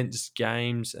condensed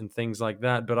games and things like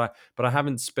that, but I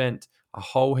haven't spent a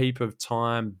whole heap of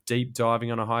time deep diving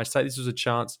on Ohio State. This was a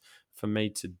chance for me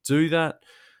to do that,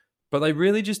 but they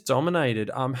really just dominated.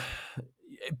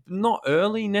 Not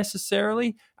early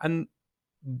necessarily, and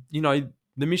the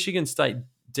Michigan State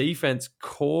defense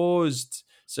caused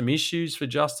some issues for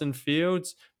Justin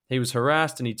Fields. He was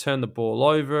harassed and he turned the ball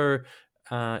over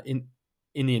in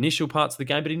the initial parts of the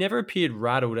game, but he never appeared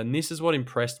rattled, and this is what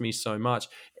impressed me so much.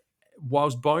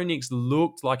 Whilst Bo Nix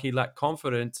looked like he lacked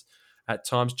confidence at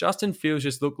times, Justin Fields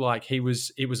just looked like it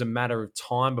was a matter of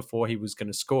time before he was going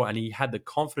to score, and he had the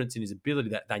confidence in his ability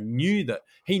that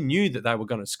he knew that they were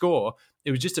going to score.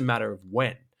 It was just a matter of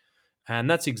when, and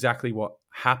that's exactly what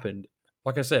happened.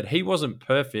 Like I said, he wasn't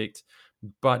perfect,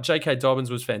 but J.K.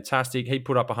 Dobbins was fantastic. He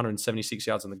put up 176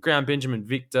 yards on the ground. Benjamin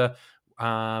Victor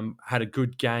had a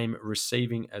good game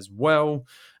receiving as well.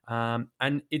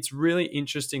 And it's really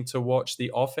interesting to watch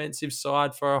the offensive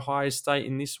side for Ohio State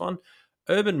in this one.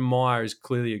 Urban Meyer is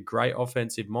clearly a great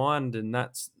offensive mind, and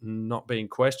that's not being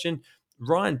questioned.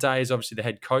 Ryan Day is obviously the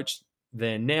head coach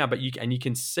there now, but you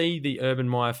can see the Urban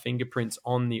Meyer fingerprints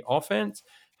on the offense.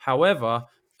 However,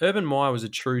 Urban Meyer was a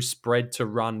true spread to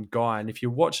run guy, and if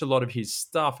you watch a lot of his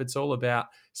stuff, it's all about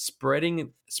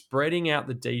spreading out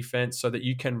the defense so that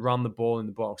you can run the ball in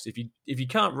the box. If you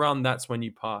can't run, that's when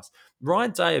you pass.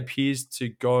 Ryan Day appears to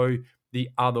go the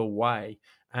other way,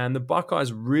 and the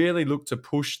Buckeyes really look to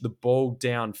push the ball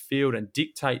downfield and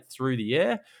dictate through the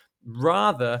air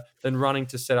rather than running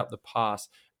to set up the pass.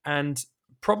 And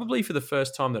probably for the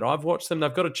first time that I've watched them,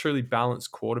 they've got a truly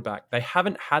balanced quarterback. They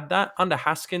haven't had that. Under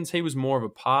Haskins, he was more of a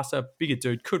passer. Bigger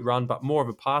dude, could run, but more of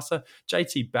a passer.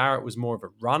 JT Barrett was more of a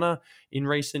runner in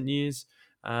recent years.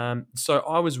 So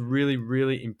I was really,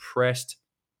 really impressed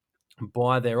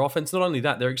by their offense. Not only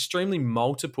that, they're extremely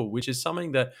multiple, which is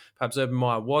something that perhaps Urban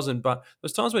Meyer wasn't. But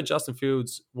there's times where Justin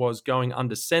Fields was going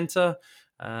under center.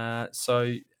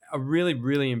 So a really,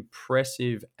 really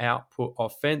impressive output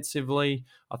offensively.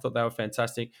 I thought they were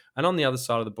fantastic. And on the other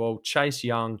side of the ball, Chase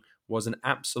Young was an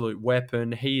absolute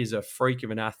weapon. He is a freak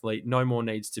of an athlete. No more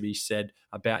needs to be said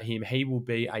about him. He will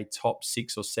be a top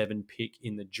 6 or 7 pick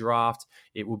in the draft.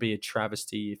 It will be a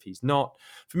travesty if he's not.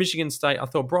 For Michigan State, I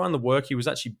thought Brian Lewerke was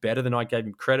actually better than I gave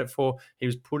him credit for. He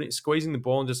was squeezing the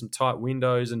ball into some tight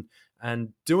windows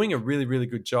and doing a really, really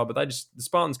good job. But the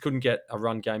Spartans couldn't get a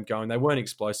run game going. They weren't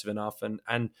explosive enough. And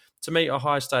to me,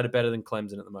 Ohio State are better than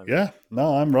Clemson at the moment. Yeah,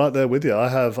 no, I'm right there with you. I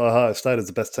have Ohio State as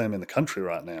the best team in the country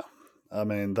right now. I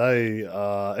mean, they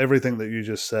are everything that you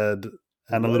just said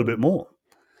and a little bit more.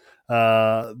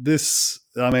 I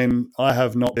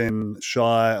have not been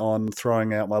shy on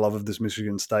throwing out my love of this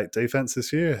Michigan State defense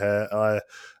this year. I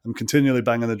am continually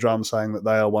banging the drum saying that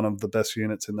they are one of the best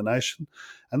units in the nation.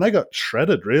 And they got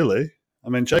shredded, really. I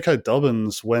mean, J.K.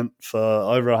 Dobbins went for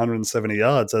over 170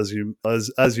 yards, as you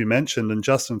mentioned, and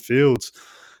Justin Fields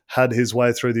had his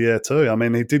way through the air too. I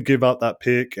mean, he did give up that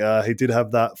pick. He did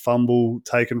have that fumble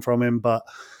taken from him, but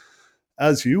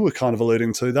as you were kind of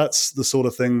alluding to, that's the sort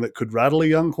of thing that could rattle a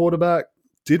young quarterback.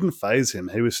 Didn't phase him.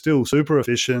 He was still super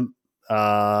efficient,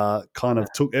 kind of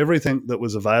took everything that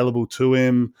was available to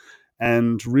him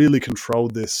and really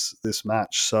controlled this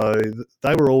match. So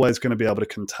they were always going to be able to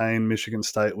contain Michigan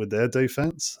State with their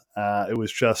defense. It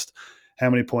was just how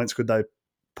many points could they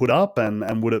put up,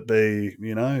 and would it be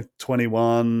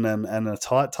 21 and a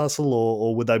tight tussle,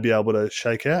 or would they be able to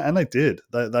shake out? And they did.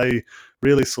 They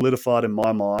really solidified in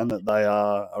my mind that they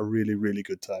are a really, really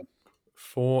good team.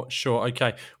 For sure.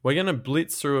 Okay, we're going to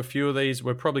blitz through a few of these.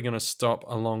 We're probably going to stop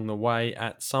along the way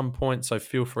at some point, so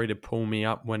feel free to pull me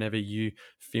up whenever you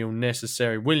feel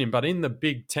necessary, William. But in the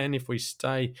Big Ten, if we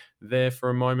stay there for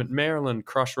a moment, Maryland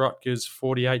crushed Rutgers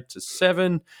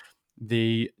 48-7.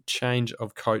 The change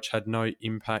of coach had no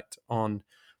impact on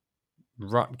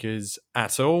Rutgers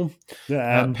at all.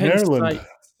 Yeah, and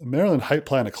Maryland hate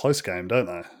playing a close game, don't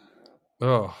they?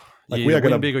 Oh, like we are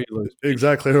going to big or you lose.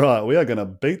 Exactly right. We are going to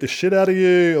beat the shit out of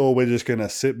you, or we're just going to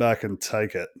sit back and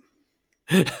take it.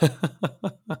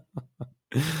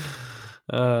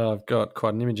 I've got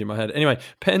quite an image in my head. Anyway,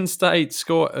 Penn State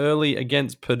score early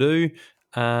against Purdue.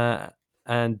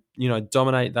 And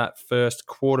dominate that first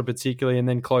quarter particularly, and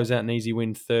then close out an easy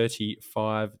win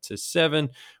 35-7.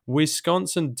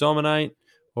 Wisconsin dominate,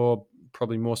 or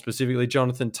probably more specifically,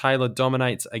 Jonathan Taylor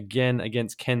dominates again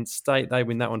against Kent State. They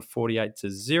win that one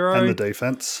 48-0. And the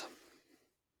defense.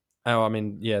 Oh, I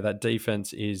mean, yeah, that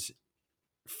defense is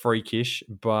freakish,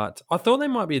 but I thought there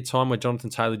might be a time where Jonathan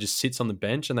Taylor just sits on the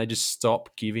bench and they just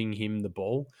stop giving him the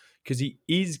ball, because he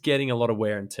is getting a lot of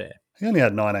wear and tear. He only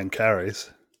had 19 carries.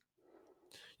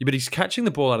 Yeah, but he's catching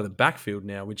the ball out of the backfield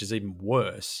now, which is even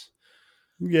worse.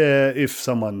 Yeah, if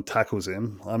someone tackles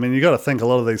him. I mean, you got to think a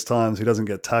lot of these times he doesn't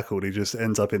get tackled. He just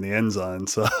ends up in the end zone.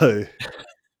 So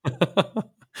that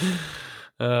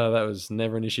was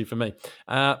never an issue for me.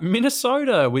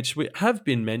 Minnesota, which we have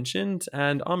been mentioned,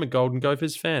 and I'm a Golden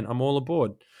Gophers fan. I'm all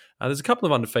aboard. There's a couple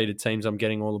of undefeated teams I'm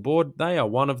getting all aboard. They are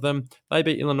one of them. They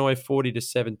beat Illinois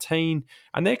 40-17,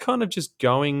 and they're kind of just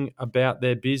going about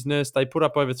their business. They put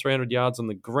up over 300 yards on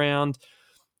the ground.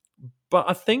 But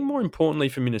I think more importantly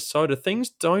for Minnesota,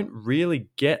 things don't really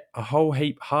get a whole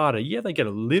heap harder. Yeah, they get a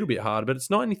little bit harder, but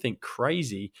it's not anything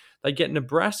crazy. They get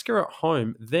Nebraska at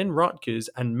home, then Rutgers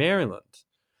and Maryland.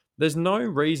 There's no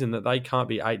reason that they can't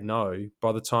be 8-0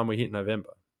 by the time we hit November.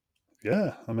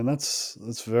 Yeah, I mean, that's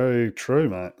very true,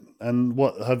 mate. And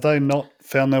what, have they not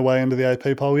found their way into the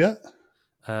AP poll yet?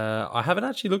 I haven't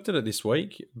actually looked at it this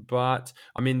week, but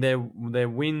I mean their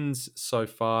wins so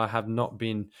far have not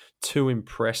been too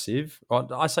impressive.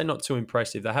 I say not too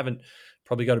impressive. They haven't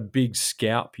probably got a big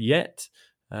scalp yet,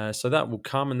 so that will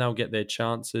come and they'll get their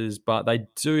chances. But they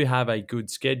do have a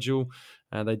good schedule.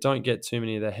 They don't get too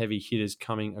many of the heavy hitters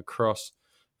coming across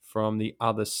from the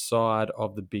other side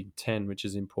of the Big Ten, which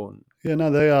is important. Yeah,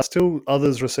 no, there are still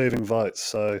others receiving votes.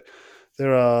 So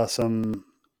there are some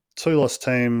two-loss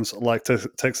teams like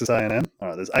Texas A&M. All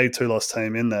right, there's a two-loss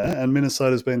team in there, and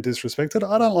Minnesota's been disrespected.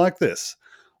 I don't like this.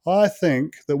 I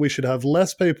think that we should have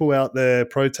less people out there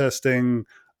protesting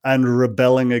and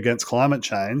rebelling against climate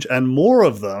change, and more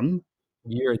of them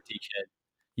You're a dickhead.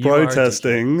 You are a dickhead.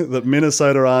 protesting that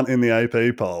Minnesota aren't in the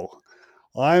AP poll.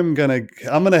 I'm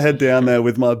gonna head down there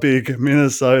with my big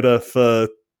Minnesota for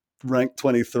rank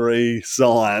 23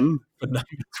 sign. For number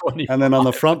And then on 25.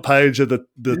 the front page of the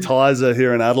Tizer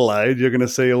here in Adelaide, you're going to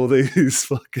see all these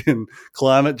fucking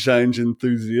climate change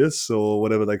enthusiasts or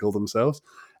whatever they call themselves.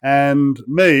 And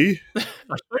me. I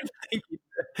don't think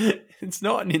it's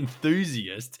not an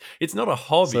enthusiast. It's not a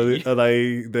So hobby. are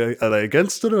they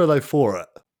against it or are they for it?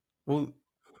 Well,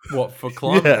 what for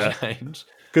climate Yeah. change?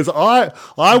 Because I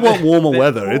want warmer They're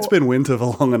weather. for- It's been winter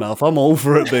for long enough. I'm all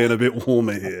for it being a bit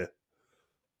warmer here.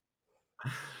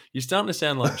 You're starting to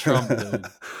sound like Trump, dude.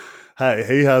 Hey,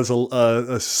 he has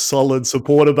a solid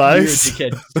supporter You're a base.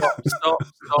 dickhead. Stop.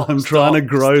 I'm trying to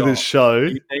grow this show.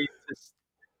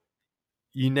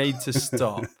 You need to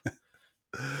stop.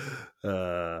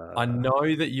 I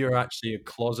know that you're actually a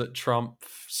closet Trump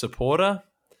supporter.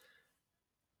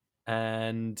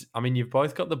 And I mean, you've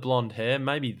both got the blonde hair.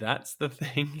 Maybe that's the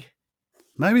thing.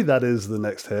 Maybe that is the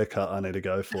next haircut I need to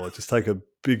go for. Just take a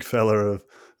big fella of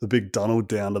the big Donald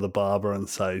down to the barber and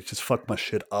say, just fuck my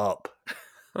shit up.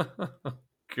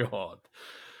 God.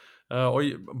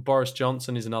 Boris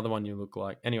Johnson is another one you look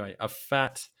like. Anyway, a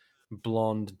fat,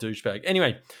 blonde douchebag.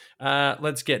 Anyway,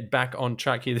 let's get back on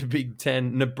track here. The Big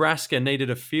Ten. Nebraska needed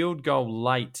a field goal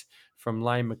late from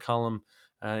Lane McCullum.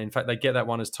 In fact, they get that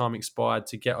one as time expired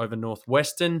to get over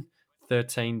Northwestern,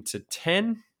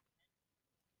 13-10.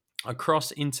 Across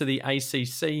into the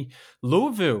ACC,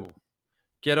 Louisville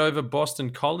get over Boston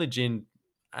College in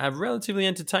a relatively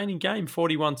entertaining game,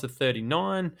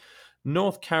 41-39.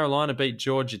 North Carolina beat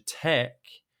Georgia Tech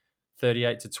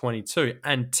 38-22.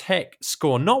 And Tech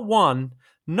score not one,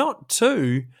 not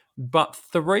two, but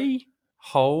 3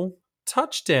 whole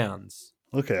touchdowns.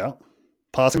 Look out.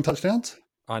 Passing touchdowns?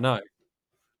 I know.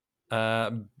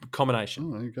 Combination.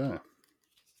 Oh, there you go.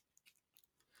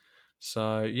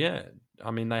 So, yeah, I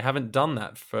mean, they haven't done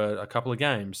that for a couple of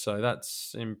games, so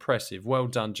that's impressive. Well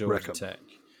done, Georgia Tech.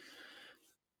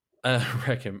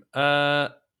 Wreck 'em.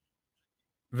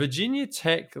 Virginia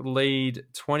Tech lead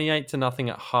 28-0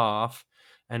 at half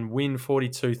and win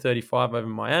 42-35 over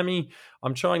Miami.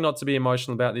 I'm trying not to be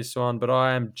emotional about this one, but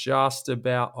I am just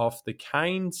about off the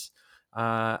Canes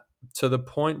to the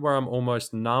point where I'm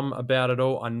almost numb about it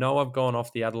all. I know I've gone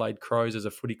off the Adelaide Crows as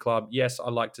a footy club. Yes,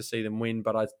 I like to see them win,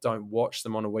 but I don't watch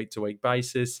them on a week-to-week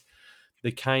basis.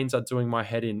 The Canes are doing my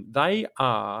head in. They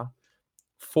are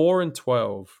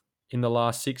 4-12 in the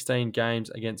last 16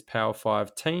 games against Power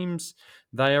 5 teams.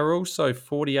 They are also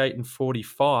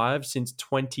 48-45 since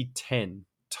 2010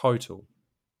 total.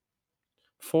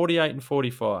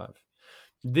 48-45.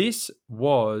 This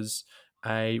was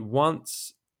a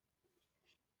once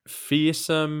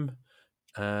fearsome,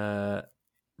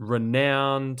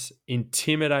 renowned,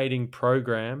 intimidating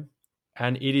program,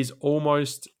 and it is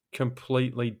almost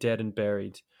completely dead and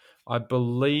buried. I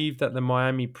believe that the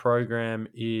Miami program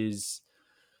is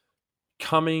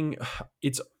coming.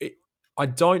 I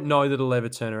don't know that it'll ever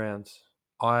turn around.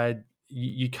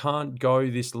 You can't go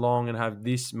this long and have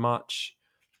this much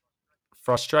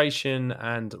frustration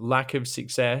and lack of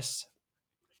success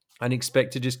and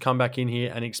expect to just come back in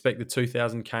here and expect the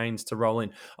 2000 Canes to roll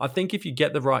in. I think if you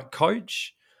get the right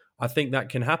coach, I think that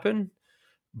can happen,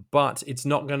 but it's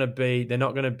not going to be, they're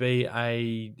not going to be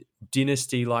a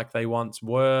dynasty like they once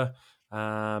were.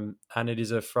 And it is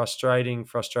a frustrating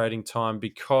time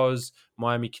because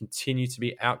Miami continue to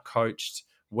be outcoached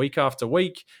week after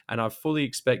week. And I fully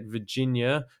expect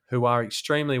Virginia, who are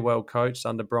extremely well coached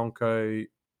under Bronco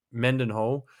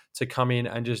Mendenhall, to come in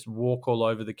and just walk all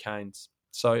over the Canes.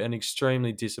 So an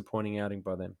extremely disappointing outing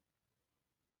by them.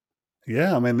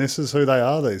 Yeah, I mean, this is who they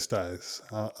are these days.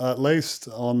 At least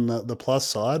on the plus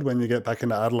side, when you get back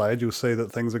into Adelaide, you'll see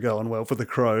that things are going well for the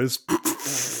Crows.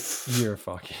 You're a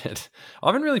fuckhead. I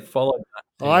haven't really followed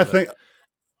that.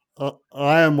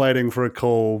 I am waiting for a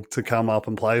call to come up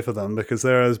and play for them because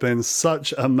there has been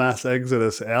such a mass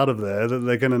exodus out of there that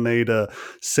they're going to need a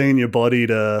senior body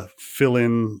to fill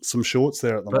in some shorts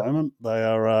there at the But moment. They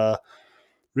are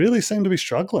really seem to be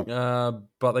struggling.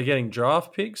 but they're getting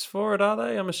draft picks for it, are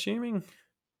they? I'm assuming.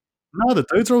 No, the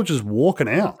dudes are all just walking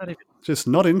How does out, that even? just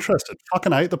not interested.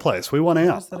 Fucking hate the place. We want How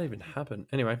out. does that even happen?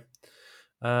 Anyway,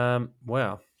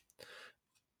 wow.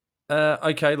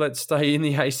 Okay, let's stay in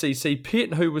the ACC.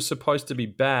 Pitt, who was supposed to be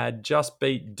bad, just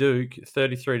beat Duke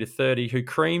 33-30, who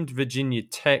creamed Virginia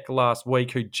Tech last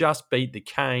week, who just beat the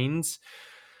Canes.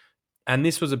 And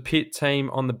this was a Pitt team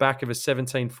on the back of a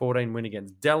 17-14 win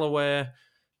against Delaware.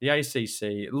 The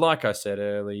ACC, like I said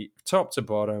early, top to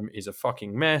bottom is a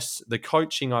fucking mess. The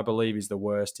coaching, I believe, is the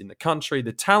worst in the country.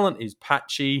 The talent is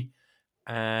patchy.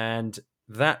 And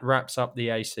that wraps up the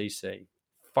ACC.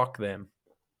 Fuck them.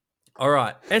 All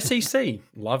right, SEC.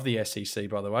 Love the SEC,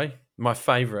 by the way. My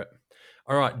favorite.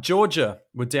 All right, Georgia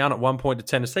were down at 1 point to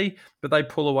Tennessee, but they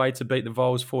pull away to beat the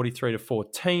Vols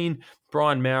 43-14.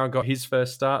 Brian Maurer got his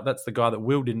first start. That's the guy that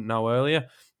Will didn't know earlier,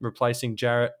 replacing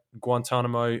Jarrett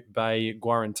Guantanamo Bay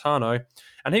Guarantano.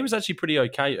 And he was actually pretty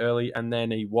okay early, and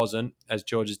then he wasn't as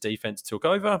Georgia's defense took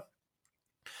over.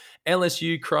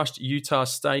 LSU crushed Utah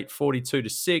State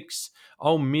 42-6.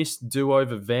 Ole Miss do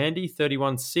over Vandy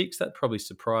 31-6. That probably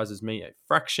surprises me a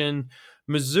fraction.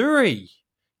 Missouri,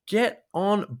 get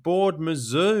on board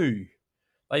Mizzou.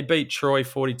 They beat Troy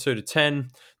 42-10.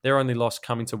 Their only loss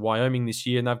coming to Wyoming this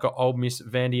year, and they've got Ole Miss,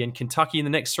 Vandy, and Kentucky in the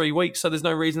next 3 weeks. So there's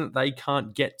no reason that they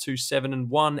can't get to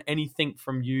 7-1. Anything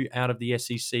from you out of the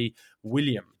SEC,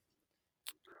 William?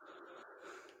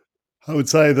 I would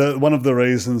say that one of the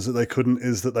reasons that they couldn't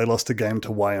is that they lost a game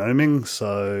to Wyoming.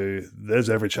 So there's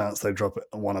every chance they drop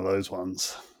one of those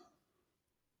ones.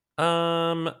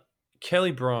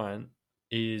 Kelly Bryant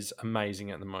is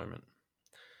amazing at the moment.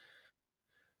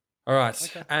 All right.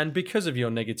 Okay. And because of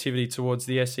your negativity towards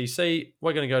the SEC,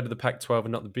 we're going to go to the Pac-12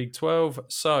 and not the Big 12.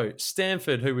 So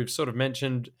Stanford, who we've sort of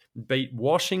mentioned, beat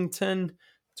Washington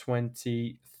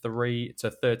 23-13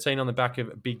 on the back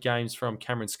of big games from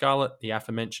Cameron Scarlett, the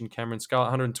aforementioned Cameron Scarlett,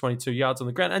 122 yards on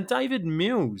the ground, and David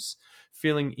Mills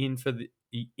filling in for the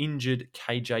injured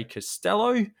KJ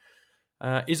Costello.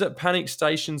 Is it panic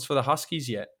stations for the Huskies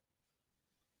yet?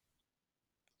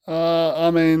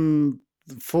 I mean,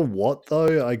 for what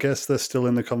though? I guess they're still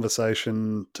in the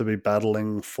conversation to be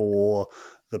battling for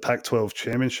the Pac-12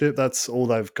 championship. That's all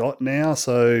they've got now.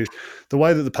 So the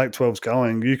way that the Pac-12's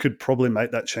going, you could probably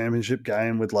make that championship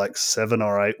game with like 7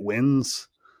 or 8 wins,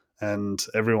 and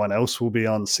everyone else will be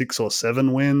on 6 or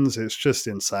 7 wins. It's just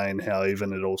insane how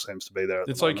even it all seems to be there.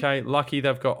 It's okay. Lucky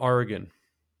they've got Oregon,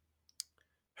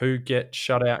 who get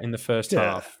shut out in the first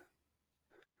half.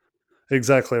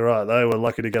 Exactly right. They were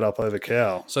lucky to get up over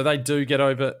Cal. So they do get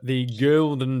over the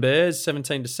Golden Bears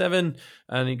 17-7.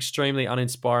 An extremely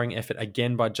uninspiring effort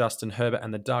again by Justin Herbert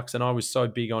and the Ducks. And I was so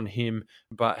big on him,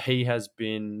 but he has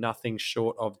been nothing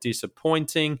short of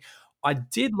disappointing. I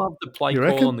did love the play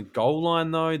call on the goal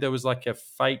line, though. There was like a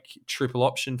fake triple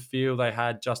option feel. They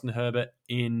had Justin Herbert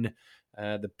in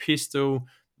the pistol.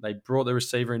 They brought the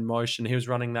receiver in motion. He was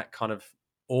running that kind of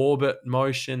orbit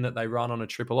motion that they run on a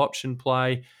triple option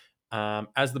play.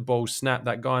 As the ball snapped,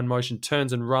 that guy in motion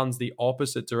turns and runs the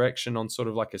opposite direction on sort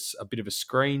of like a bit of a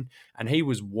screen, and he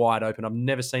was wide open. I've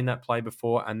never seen that play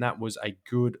before, and that was a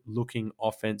good-looking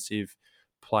offensive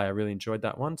play. I really enjoyed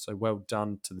that one, so well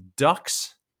done to the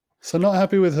Ducks. So not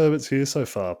happy with Herbert's year so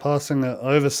far. Passing at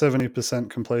over 70%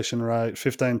 completion rate,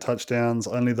 15 touchdowns,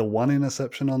 only the 1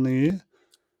 interception on the year.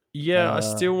 Yeah, I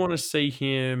still want to see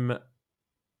him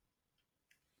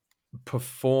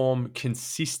perform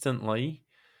consistently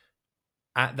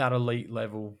at that elite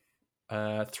level,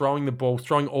 throwing the ball,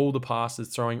 throwing all the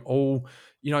passes, throwing all,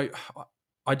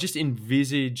 I just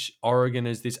envisage Oregon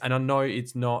as this, and I know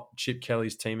it's not Chip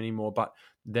Kelly's team anymore, but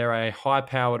they're a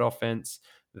high-powered offense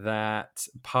that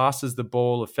passes the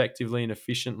ball effectively and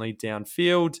efficiently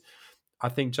downfield. I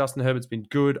think Justin Herbert's been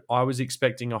good. I was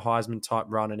expecting a Heisman-type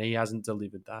run, and he hasn't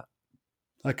delivered that.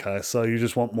 Okay, so you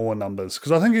just want more numbers.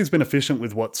 Because I think he's been efficient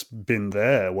with what's been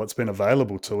there, what's been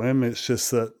available to him. It's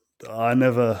just that I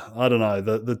don't know,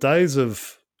 the days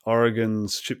of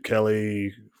Oregon's Chip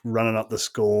Kelly running up the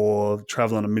score,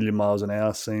 traveling 1,000,000 miles an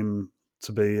hour seem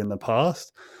to be in the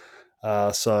past.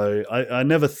 So I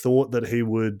never thought that he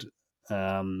would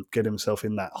get himself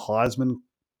in that Heisman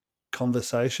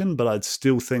conversation, but I'd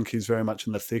still think he's very much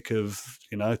in the thick of,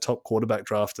 top quarterback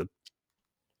drafted.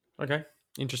 Okay,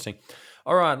 interesting.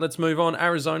 All right, let's move on.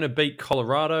 Arizona beat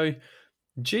Colorado.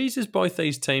 Jesus, both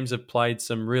these teams have played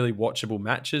some really watchable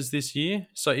matches this year.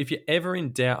 So if you're ever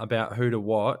in doubt about who to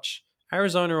watch,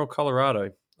 Arizona or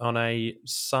Colorado on a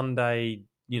Sunday,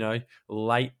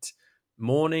 late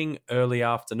morning, early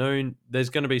afternoon. There's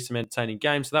going to be some entertaining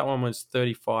games. So that one was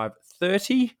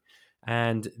 35-30,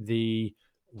 and the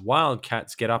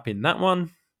Wildcats get up in that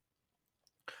one.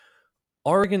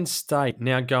 Oregon State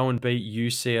now go and beat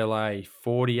UCLA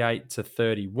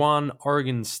 48-31.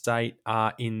 Oregon State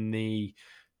are in the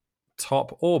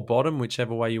top or bottom,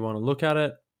 whichever way you want to look at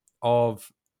it,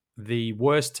 of the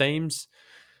worst teams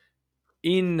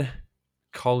in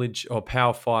college or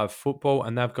Power 5 football,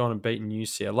 and they've gone and beaten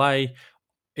UCLA.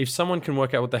 If someone can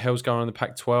work out what the hell's going on in the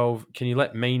Pac-12, can you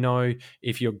let me know?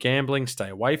 If you're gambling, stay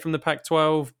away from the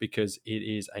Pac-12 because it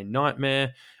is a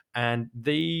nightmare. And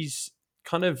these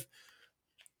kind of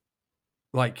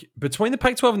between the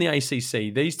Pac-12 and the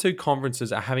ACC, these two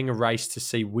conferences are having a race to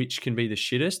see which can be the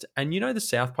shittest. And the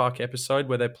South Park episode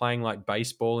where they're playing like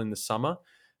baseball in the summer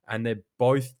and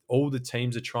all the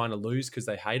teams are trying to lose because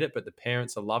they hate it, but the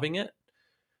parents are loving it.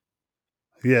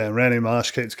 Yeah, Randy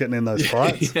Marsh keeps getting in those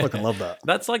fights. Yeah. Fucking love that.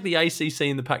 That's like the ACC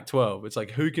and the Pac-12. It's like,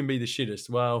 who can be the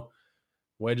shittest? Well,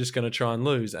 we're just going to try and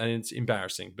lose. And it's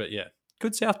embarrassing. But yeah,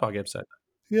 good South Park episode.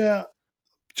 Yeah.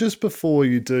 Just before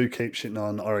you do keep shitting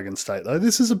on Oregon State, though,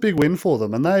 this is a big win for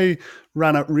them. And they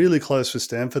ran it really close for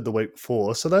Stanford the week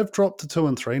before. So they've dropped to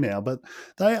 2-3 now. But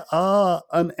they are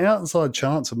an outside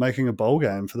chance of making a bowl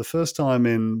game for the first time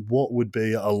in what would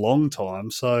be a long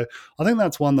time. So I think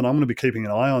that's one that I'm going to be keeping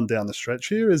an eye on down the stretch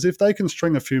here, is if they can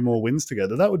string a few more wins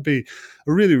together, that would be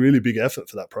a really, really big effort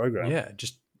for that program. Yeah,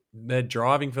 just they're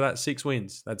driving for that 6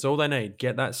 wins. That's all they need.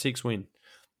 Get that 6 win.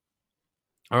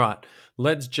 All right,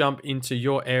 let's jump into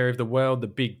your area of the world, the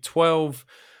Big 12.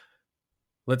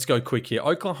 Let's go quick here.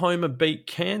 Oklahoma beat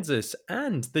Kansas,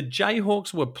 and the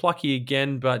Jayhawks were plucky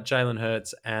again, but Jalen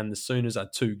Hurts and the Sooners are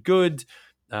too good,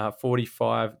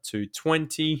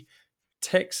 45-20.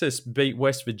 Texas beat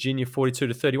West Virginia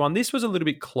 42-31. This was a little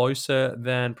bit closer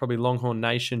than probably Longhorn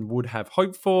Nation would have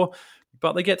hoped for,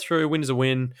 but they get through. Win is a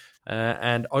win,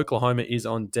 and Oklahoma is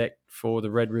on deck for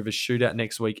the Red River Shootout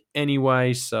next week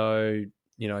anyway, so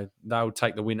they'll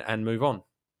take the win and move on.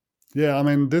 Yeah, I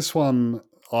mean, this one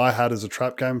I had as a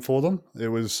trap game for them. It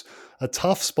was a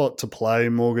tough spot to play,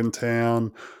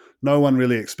 Morgantown. No one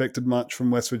really expected much from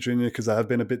West Virginia because they have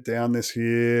been a bit down this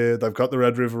year. They've got the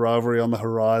Red River rivalry on the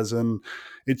horizon.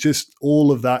 It just,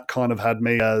 all of that kind of had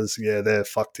me as, yeah, they're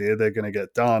fucked here. They're going to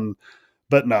get done.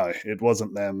 But no, it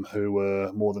wasn't them who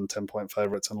were more than 10-point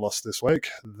favourites and lost this week.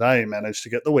 They managed to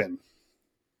get the win.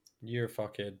 You're a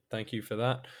fuckhead. Thank you for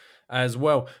that as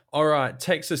well. All right,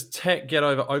 Texas Tech get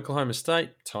over Oklahoma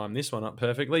State. Time this one up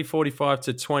perfectly.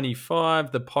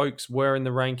 45-25. The Pokes were in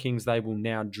the rankings. They will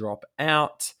now drop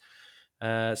out.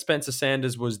 Spencer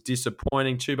Sanders was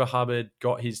disappointing. Chuba Hubbard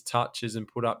got his touches and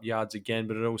put up yards again,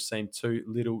 but it all seemed too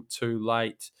little too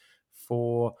late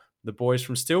for the boys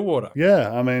from Stillwater.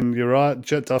 Yeah, I mean, you're right.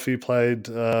 Jet Duffy played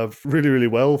really, really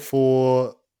well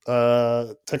for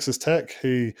Texas Tech.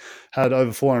 He had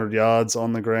over 400 yards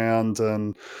on the ground,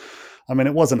 and I mean,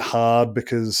 it wasn't hard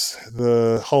because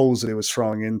the holes that he was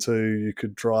throwing into, you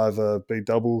could drive a big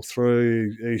double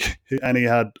through, and he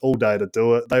had all day to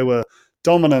do it. They were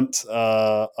dominant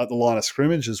at the line of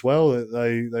scrimmage as well.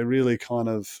 They really kind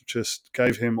of just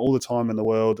gave him all the time in the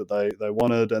world that they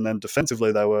wanted, and then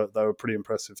defensively they were pretty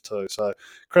impressive too. So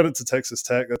credit to Texas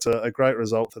Tech. That's a great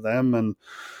result for them. And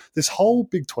this whole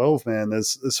Big 12, man,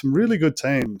 there's some really good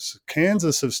teams.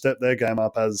 Kansas have stepped their game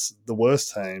up as the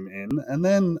worst team in, and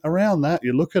then around that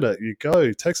you look at it, you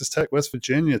go Texas Tech, West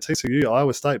Virginia, TCU,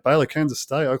 Iowa State, Baylor, Kansas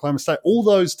State, Oklahoma State. All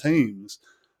those teams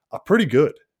are pretty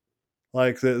good.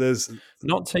 Like there's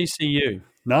not TCU.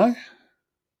 No?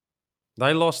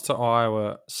 They lost to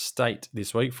Iowa State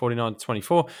this week,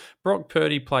 49-24. Brock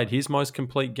Purdy played his most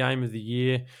complete game of the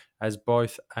year as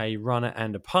both a runner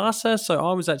and a passer. So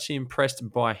I was actually impressed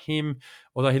by him,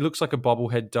 although he looks like a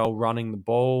bobblehead doll running the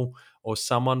ball, or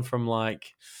someone from FIFA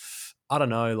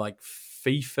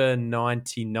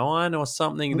 99 or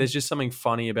something. There's just something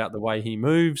funny about the way he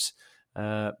moves.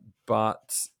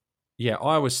 But yeah,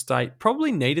 Iowa State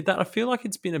probably needed that. I feel like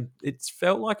it's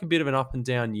felt like a bit of an up and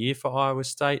down year for Iowa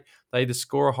State. They either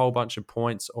score a whole bunch of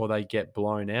points or they get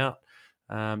blown out.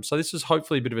 So this is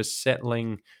hopefully a bit of a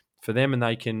settling for them, and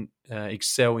they can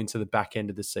excel into the back end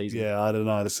of the season. Yeah, I don't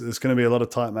know. There's going to be a lot of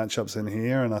tight matchups in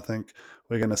here, and I think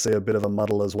we're going to see a bit of a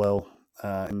muddle as well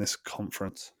in this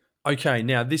conference. Okay,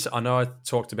 now I know I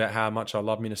talked about how much I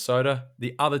love Minnesota.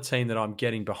 The other team that I'm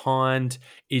getting behind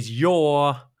is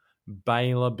your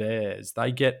Baylor Bears.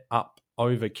 They get up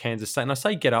over Kansas State. And I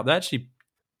say get up, they actually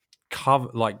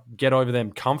get over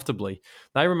them comfortably.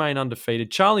 They remain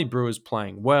undefeated. Charlie Brewer's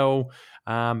playing well.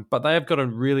 But they have got a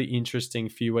really interesting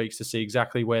few weeks to see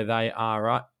exactly where they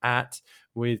are at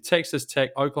with Texas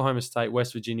Tech, Oklahoma State,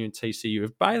 West Virginia, and TCU.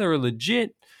 If Baylor are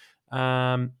legit,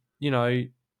 you know,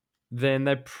 then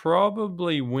they're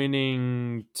probably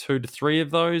winning 2 to 3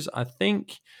 of those, I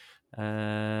think.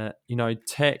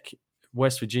 Tech,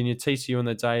 West Virginia, TCU on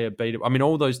the day are beatable. I mean,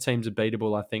 all those teams are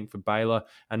beatable, I think, for Baylor.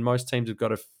 And most teams have got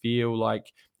to feel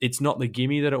like it's not the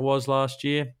gimme that it was last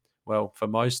year. Well, for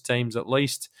most teams at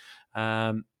least.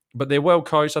 But they're well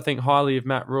coached. I think highly of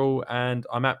Matt Rule, and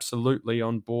I'm absolutely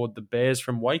on board the Bears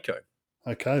from Waco.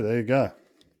 Okay, there you go.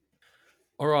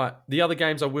 All right. The other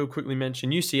games I will quickly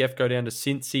mention: UCF go down to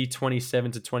Cincy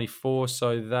 27-24,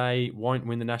 so they won't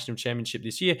win the national championship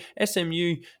this year.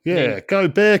 SMU, go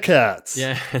Bearcats.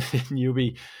 Yeah, you'll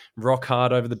be rock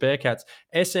hard over the Bearcats.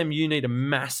 SMU need a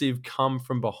massive come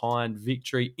from behind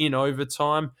victory in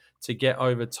overtime to get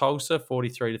over Tulsa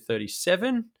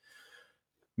 43-37.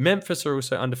 Memphis are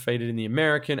also undefeated in the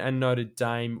American, and Notre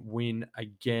Dame win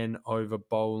again over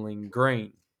Bowling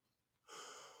Green.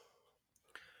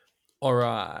 All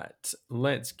right,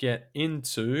 let's get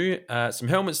into some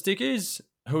helmet stickers.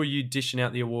 Who are you dishing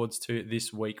out the awards to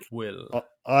this week, Will?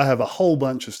 I have a whole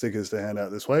bunch of stickers to hand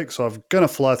out this week, so I'm going to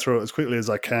fly through it as quickly as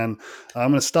I can.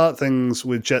 I'm going to start things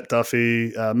with Jet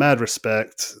Duffy. Mad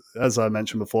respect, as I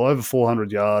mentioned before, over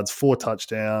 400 yards, 4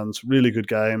 touchdowns, really good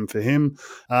game for him.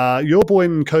 Your boy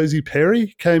N'Kosi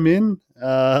Perry came in,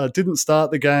 didn't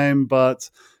start the game, but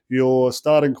your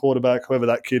starting quarterback, whoever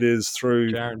that kid is,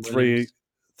 threw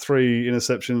three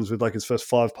interceptions with like his first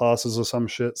 5 passes or some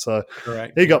shit. So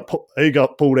correct. He got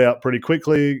pulled out pretty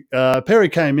quickly. Perry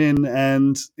came in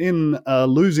and in a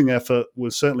losing effort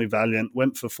was certainly valiant,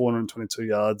 went for 422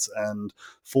 yards and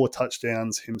 4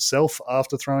 touchdowns himself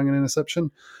after throwing an interception.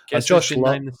 Guess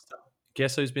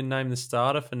who's been named the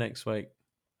starter for next week?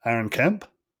 Aaron Kemp.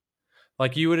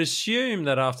 Like you would assume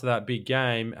that after that big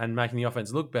game and making the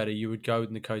offense look better, you would go with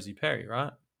N'Kosi Perry,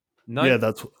 right? No.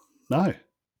 Yeah, no.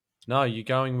 No, you're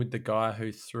going with the guy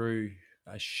who threw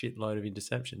a shitload of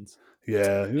interceptions.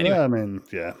 Yeah, anyway. I mean,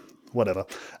 yeah, whatever.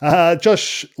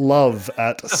 Josh Love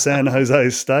at San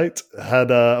Jose State had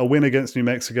a win against New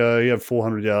Mexico. He had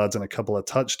 400 yards and a couple of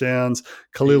touchdowns.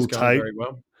 Khalil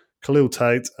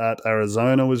Tate at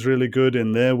Arizona was really good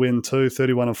in their win too,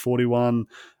 31-41.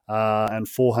 And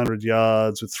 400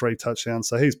 yards with 3 touchdowns.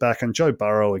 So he's back. And Joe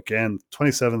Burrow again,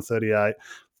 27-38.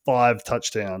 5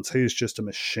 touchdowns. He's just a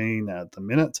machine at the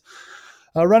minute.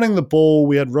 Running the ball,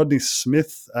 we had Rodney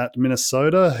Smith at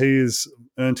Minnesota. He's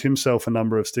earned himself a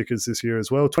number of stickers this year as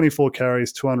well. 24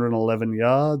 carries, 211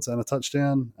 yards and a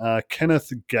touchdown.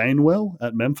 Kenneth Gainwell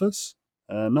at Memphis.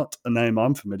 Not a name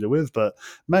I'm familiar with, but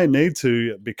may need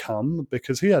to become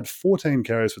because he had 14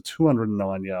 carries for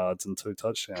 209 yards and 2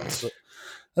 touchdowns. So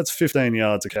that's 15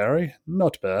 yards a carry.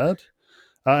 Not bad.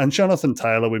 And Jonathan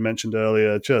Taylor, we mentioned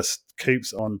earlier, just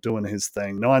keeps on doing his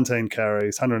thing. 19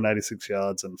 carries, 186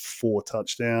 yards, and 4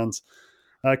 touchdowns.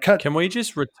 Can we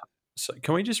just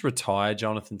retire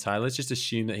Jonathan Taylor? Let's just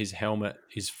assume that his helmet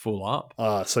is full up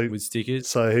with stickers.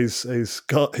 So he's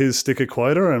got his sticker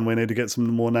quota, and we need to get some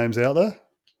more names out there?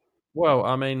 Well,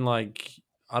 I mean, like,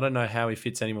 I don't know how he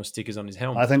fits any more stickers on his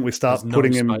helmet. I think we start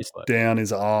putting him down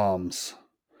his arms.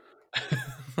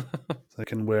 So they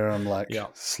can wear them like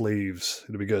sleeves.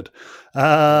 It'll be good.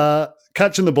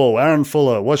 Catching the ball, Aaron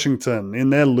Fuller, Washington, in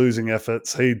their losing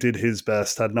efforts, he did his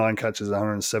best, had 9 catches,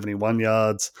 171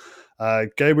 yards.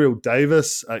 Gabriel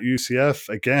Davis at UCF,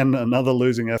 again, another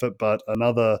losing effort, but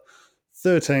another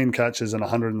 13 catches and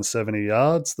 170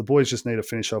 yards. The boys just need to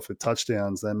finish off with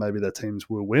touchdowns, then maybe their teams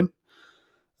will win.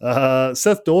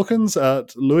 Seth Dawkins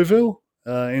at Louisville,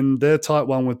 in their tight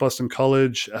one with Boston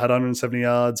College, had 170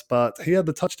 yards, but he had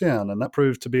the touchdown, and that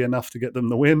proved to be enough to get them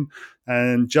the win.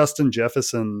 And Justin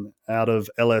Jefferson out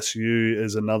of LSU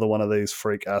is another one of these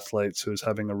freak athletes who's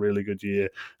having a really good year.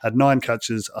 Had 9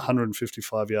 catches,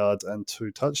 155 yards, and 2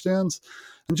 touchdowns.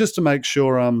 And just to make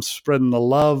sure I'm spreading the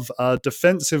love,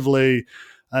 defensively,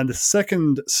 and the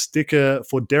second sticker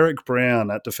for Derek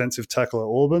Brown at defensive tackle at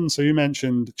Auburn. So you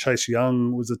mentioned Chase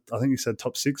Young was, I think you said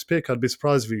top 6 pick. I'd be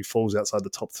surprised if he falls outside the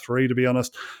top 3, to be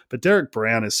honest. But Derek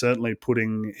Brown is certainly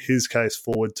putting his case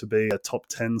forward to be a top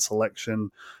 10 selection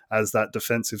as that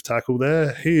defensive tackle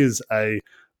there. He is a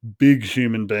big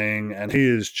human being, and he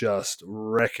is just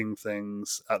wrecking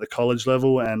things at the college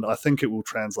level, and I think it will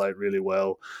translate really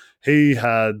well. He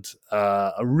had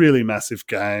a really massive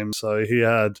game. So he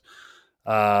had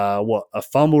a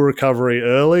fumble recovery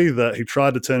early that he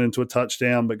tried to turn into a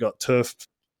touchdown, but got turf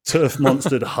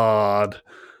monstered hard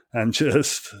and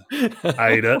just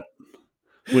ate it.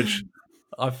 Which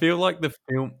I feel like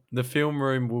the film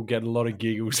room will get a lot of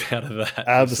giggles out of that this week.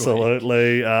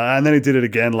 Absolutely. And then he did it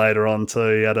again later on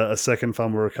too. He had a second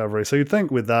fumble recovery. So you'd think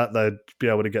with that they'd be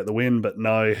able to get the win, but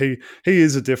no, he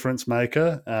is a difference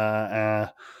maker.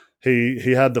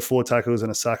 He had the 4 tackles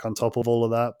and a sack on top of all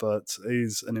of that, but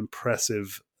he's an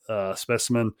impressive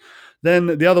specimen.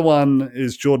 Then the other one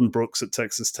is Jordan Brooks at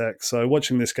Texas Tech. So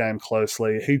watching this game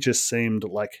closely, he just seemed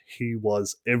like he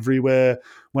was everywhere.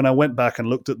 When I went back and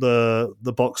looked at the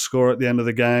box score at the end of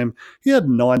the game, he had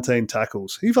 19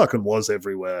 tackles. He fucking was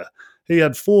everywhere. He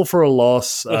had 4 for a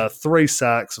loss, 3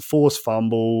 sacks, a forced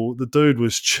fumble. The dude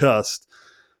was just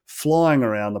flying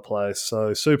around the place.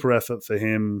 So super effort for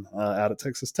him out at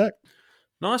Texas Tech.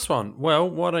 Nice one. Well,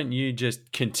 why don't you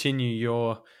just continue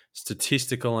your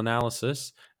statistical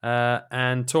analysis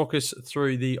and talk us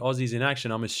through the Aussies in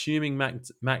action? I'm assuming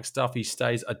Max Duffy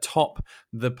stays atop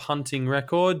the punting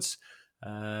records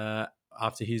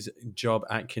after his job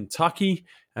at Kentucky,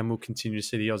 and we'll continue to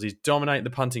see the Aussies dominate the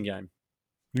punting game.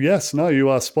 Yes, no, you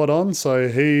are spot on. So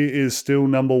he is still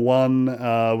number one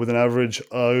with an average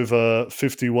over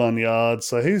 51 yards.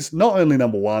 So he's not only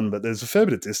number one, but there's a fair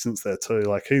bit of distance there too.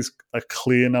 Like he's a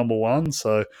clear number one.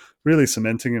 So really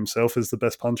cementing himself as the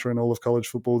best punter in all of college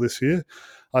football this year.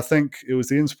 I think it was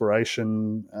the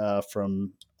inspiration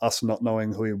from us not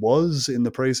knowing who he was in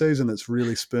the preseason that's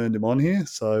really spurned him on here.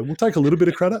 So we'll take a little bit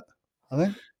of credit, I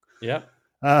think. Yeah.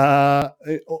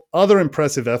 Other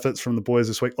impressive efforts from the boys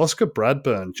this week. Oscar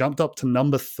Bradburn jumped up to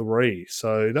number 3.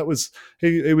 So that was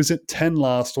he was at 10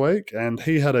 last week, and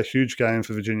he had a huge game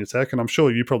for Virginia Tech. And I'm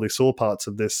sure you probably saw parts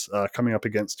of this coming up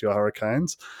against your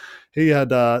Hurricanes. He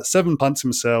had 7 punts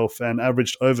himself and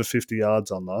averaged over 50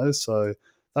 yards on those. So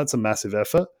that's a massive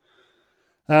effort.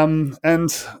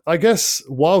 And I guess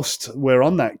whilst we're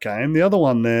on that game, the other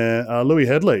one there, Louis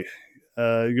Headley,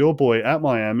 your boy at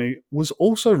Miami, was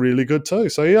also really good too.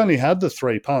 So he only had the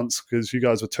 3 punts because you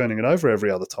guys were turning it over every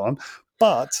other time.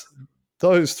 But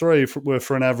those 3 were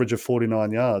for an average of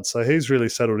 49 yards. So he's really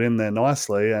settled in there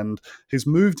nicely, and he's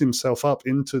moved himself up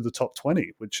into the top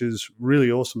 20, which is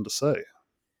really awesome to see.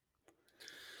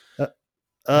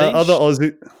 Other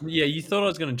Aussie... Yeah, you thought I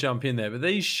was going to jump in there, but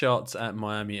these shots at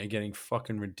Miami are getting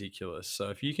fucking ridiculous.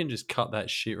 So if you can just cut that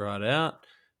shit right out.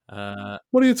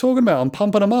 What are you talking about? I'm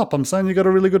pumping them up. I'm saying you got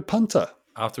a really good punter.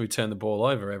 After we turn the ball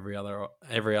over every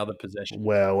other possession.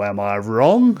 Well, am I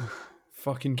wrong?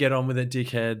 Fucking get on with it,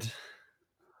 dickhead.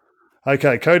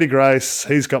 Okay, Cody Grace,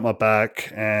 he's got my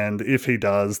back, and if he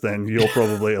does, then you're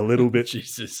probably a little bit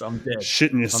Jesus, I'm dead.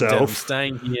 shitting yourself. I'm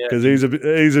staying here because he's a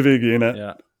big unit.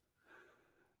 Yeah.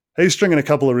 He's stringing a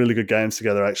couple of really good games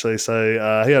together, actually.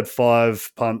 So he had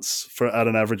 5 punts at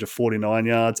an average of 49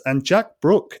 yards. And Jack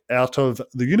Brooks out of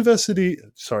the University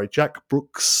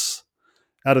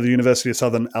of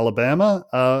Southern Alabama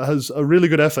has a really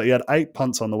good effort. He had 8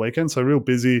 punts on the weekend, so real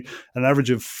busy, an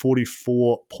average of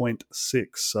 44.6.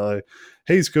 So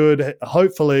he's good.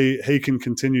 Hopefully he can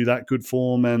continue that good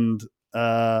form, and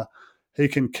he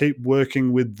can keep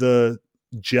working with the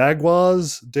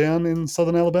Jaguars down in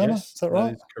Southern Alabama. Yes, is that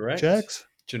right? That is correct. Jags?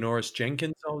 Janoris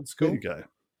Jenkins, old school.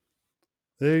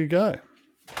 There you go.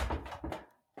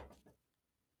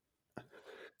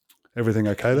 Everything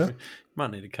okay there?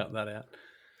 Might need to cut that out.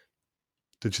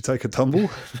 Did you take a tumble?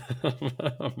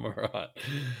 I'm all right.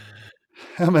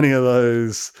 How many of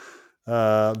those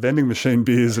vending machine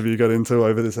beers have you got into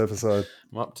over this episode?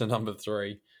 I'm up to number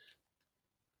 3.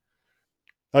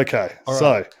 Okay,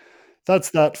 so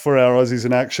that's that for our Aussies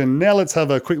in action. Now let's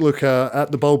have a quick look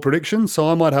at the bold prediction. So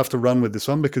I might have to run with this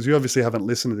one because you obviously haven't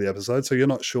listened to the episode, so you're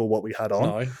not sure what we had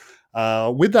on.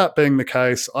 No. With that being the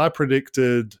case, I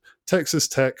predicted Texas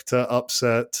Tech to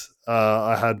upset.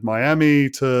 I had Miami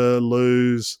to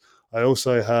lose. I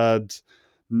also had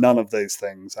none of these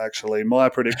things, actually. My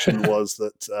prediction was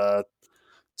that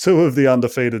 2 of the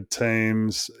undefeated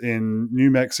teams in New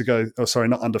Mexico,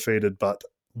 not undefeated, but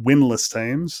winless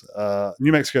teams,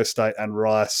 New Mexico State and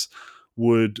Rice,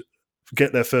 would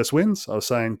get their first wins. I was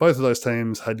saying both of those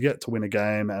teams had yet to win a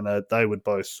game, and they would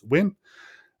both win.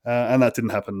 And that didn't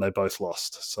happen. They both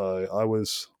lost. So I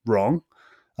was wrong.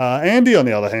 Andy, on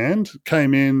the other hand,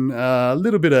 came in a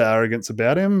little bit of arrogance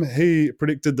about him. He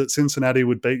predicted that Cincinnati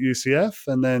would beat UCF,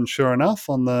 and then sure enough,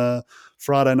 on the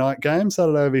Friday night game,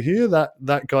 Saturday over here,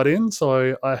 that got in.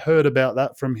 So I heard about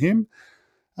that from him.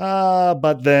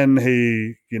 But then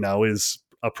he, is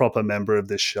a proper member of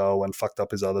this show and fucked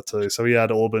up his other 2. So he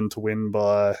had Auburn to win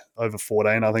by over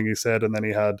 14, I think he said, and then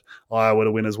he had Iowa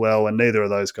to win as well, and neither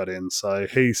of those got in. So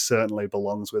he certainly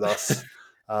belongs with us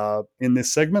in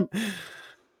this segment.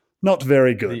 Not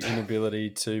very good. The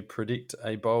inability to predict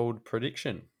a bold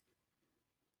prediction.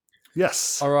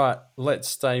 Yes. All right, let's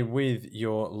stay with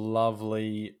your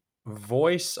lovely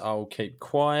voice. I'll keep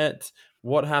quiet.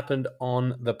 What happened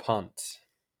on the punt?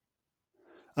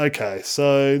 Okay,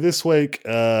 so this week,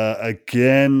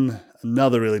 again,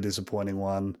 another really disappointing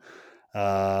one.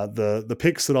 The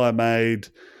picks that I made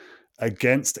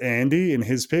against Andy in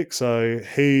his pick. So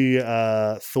he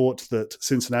thought that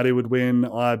Cincinnati would win.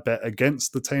 I bet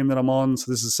against the team that I'm on.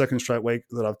 So this is the second straight week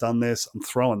that I've done this. I'm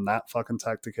throwing that fucking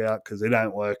tactic out because it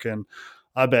ain't working.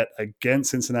 I bet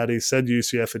against Cincinnati, said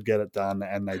UCF would get it done,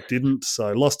 and they didn't.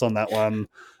 So lost on that one.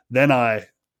 Then I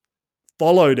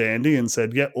followed Andy and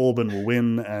said, "Yep, Auburn will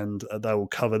win and they will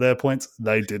cover their points."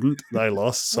 They didn't. They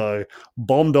lost. So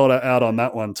bombed out on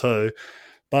that one too.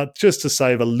 But just to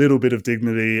save a little bit of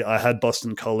dignity, I had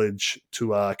Boston College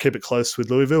to keep it close with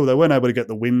Louisville. They weren't able to get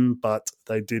the win, but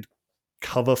they did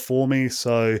cover for me.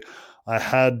 So I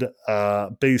had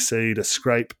BC to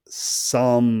scrape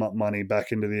some money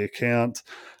back into the account.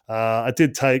 I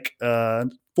did take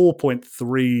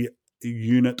 4.3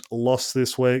 unit loss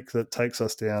this week. That takes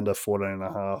us down to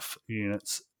 14.5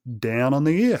 units down on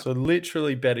the year. So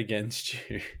literally bet against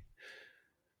you.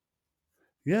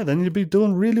 Yeah, then you'd be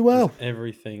doing really well.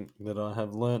 Everything that I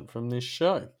have learnt from this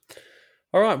show.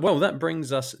 All right, well, that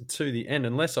brings us to the end.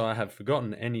 Unless I have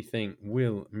forgotten anything,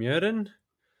 Will Murden.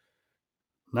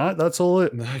 No, that's all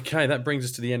it. Okay, that brings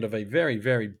us to the end of a very,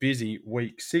 very busy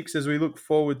week 6. As we look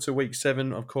forward to week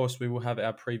 7, of course, we will have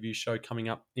our preview show coming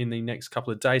up in the next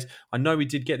couple of days. I know we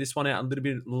did get this one out a little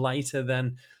bit later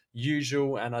than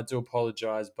usual, and I do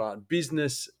apologize, but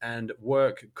business and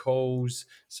work calls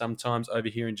sometimes over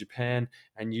here in Japan,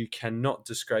 and you cannot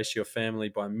disgrace your family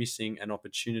by missing an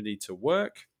opportunity to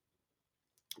work.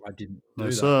 I didn't No,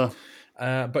 do that. sir.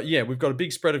 But yeah, we've got a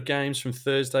big spread of games from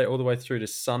Thursday all the way through to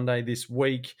Sunday this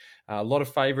week. A lot of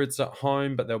favourites at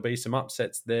home, but there'll be some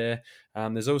upsets there.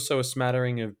 There's also a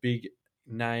smattering of big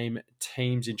name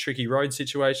teams in tricky road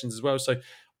situations as well. So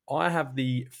I have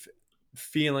the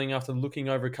feeling after looking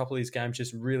over a couple of these games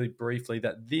just really briefly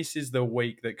that this is the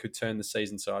week that could turn the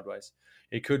season sideways.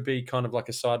 It could be kind of like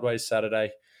a sideways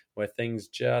Saturday where things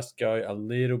just go a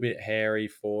little bit hairy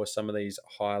for some of these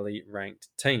highly ranked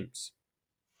teams.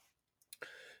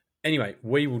 Anyway,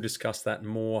 we will discuss that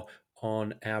more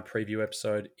on our preview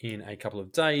episode in a couple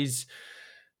of days.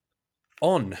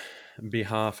 On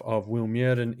behalf of Will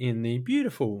Murden in the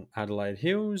beautiful Adelaide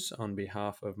Hills, on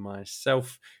behalf of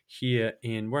myself here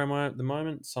in, where am I at the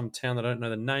moment? Some town that I don't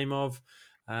know the name of.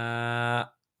 My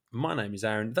name is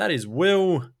Aaron. That is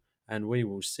Will, and we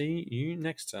will see you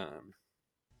next time.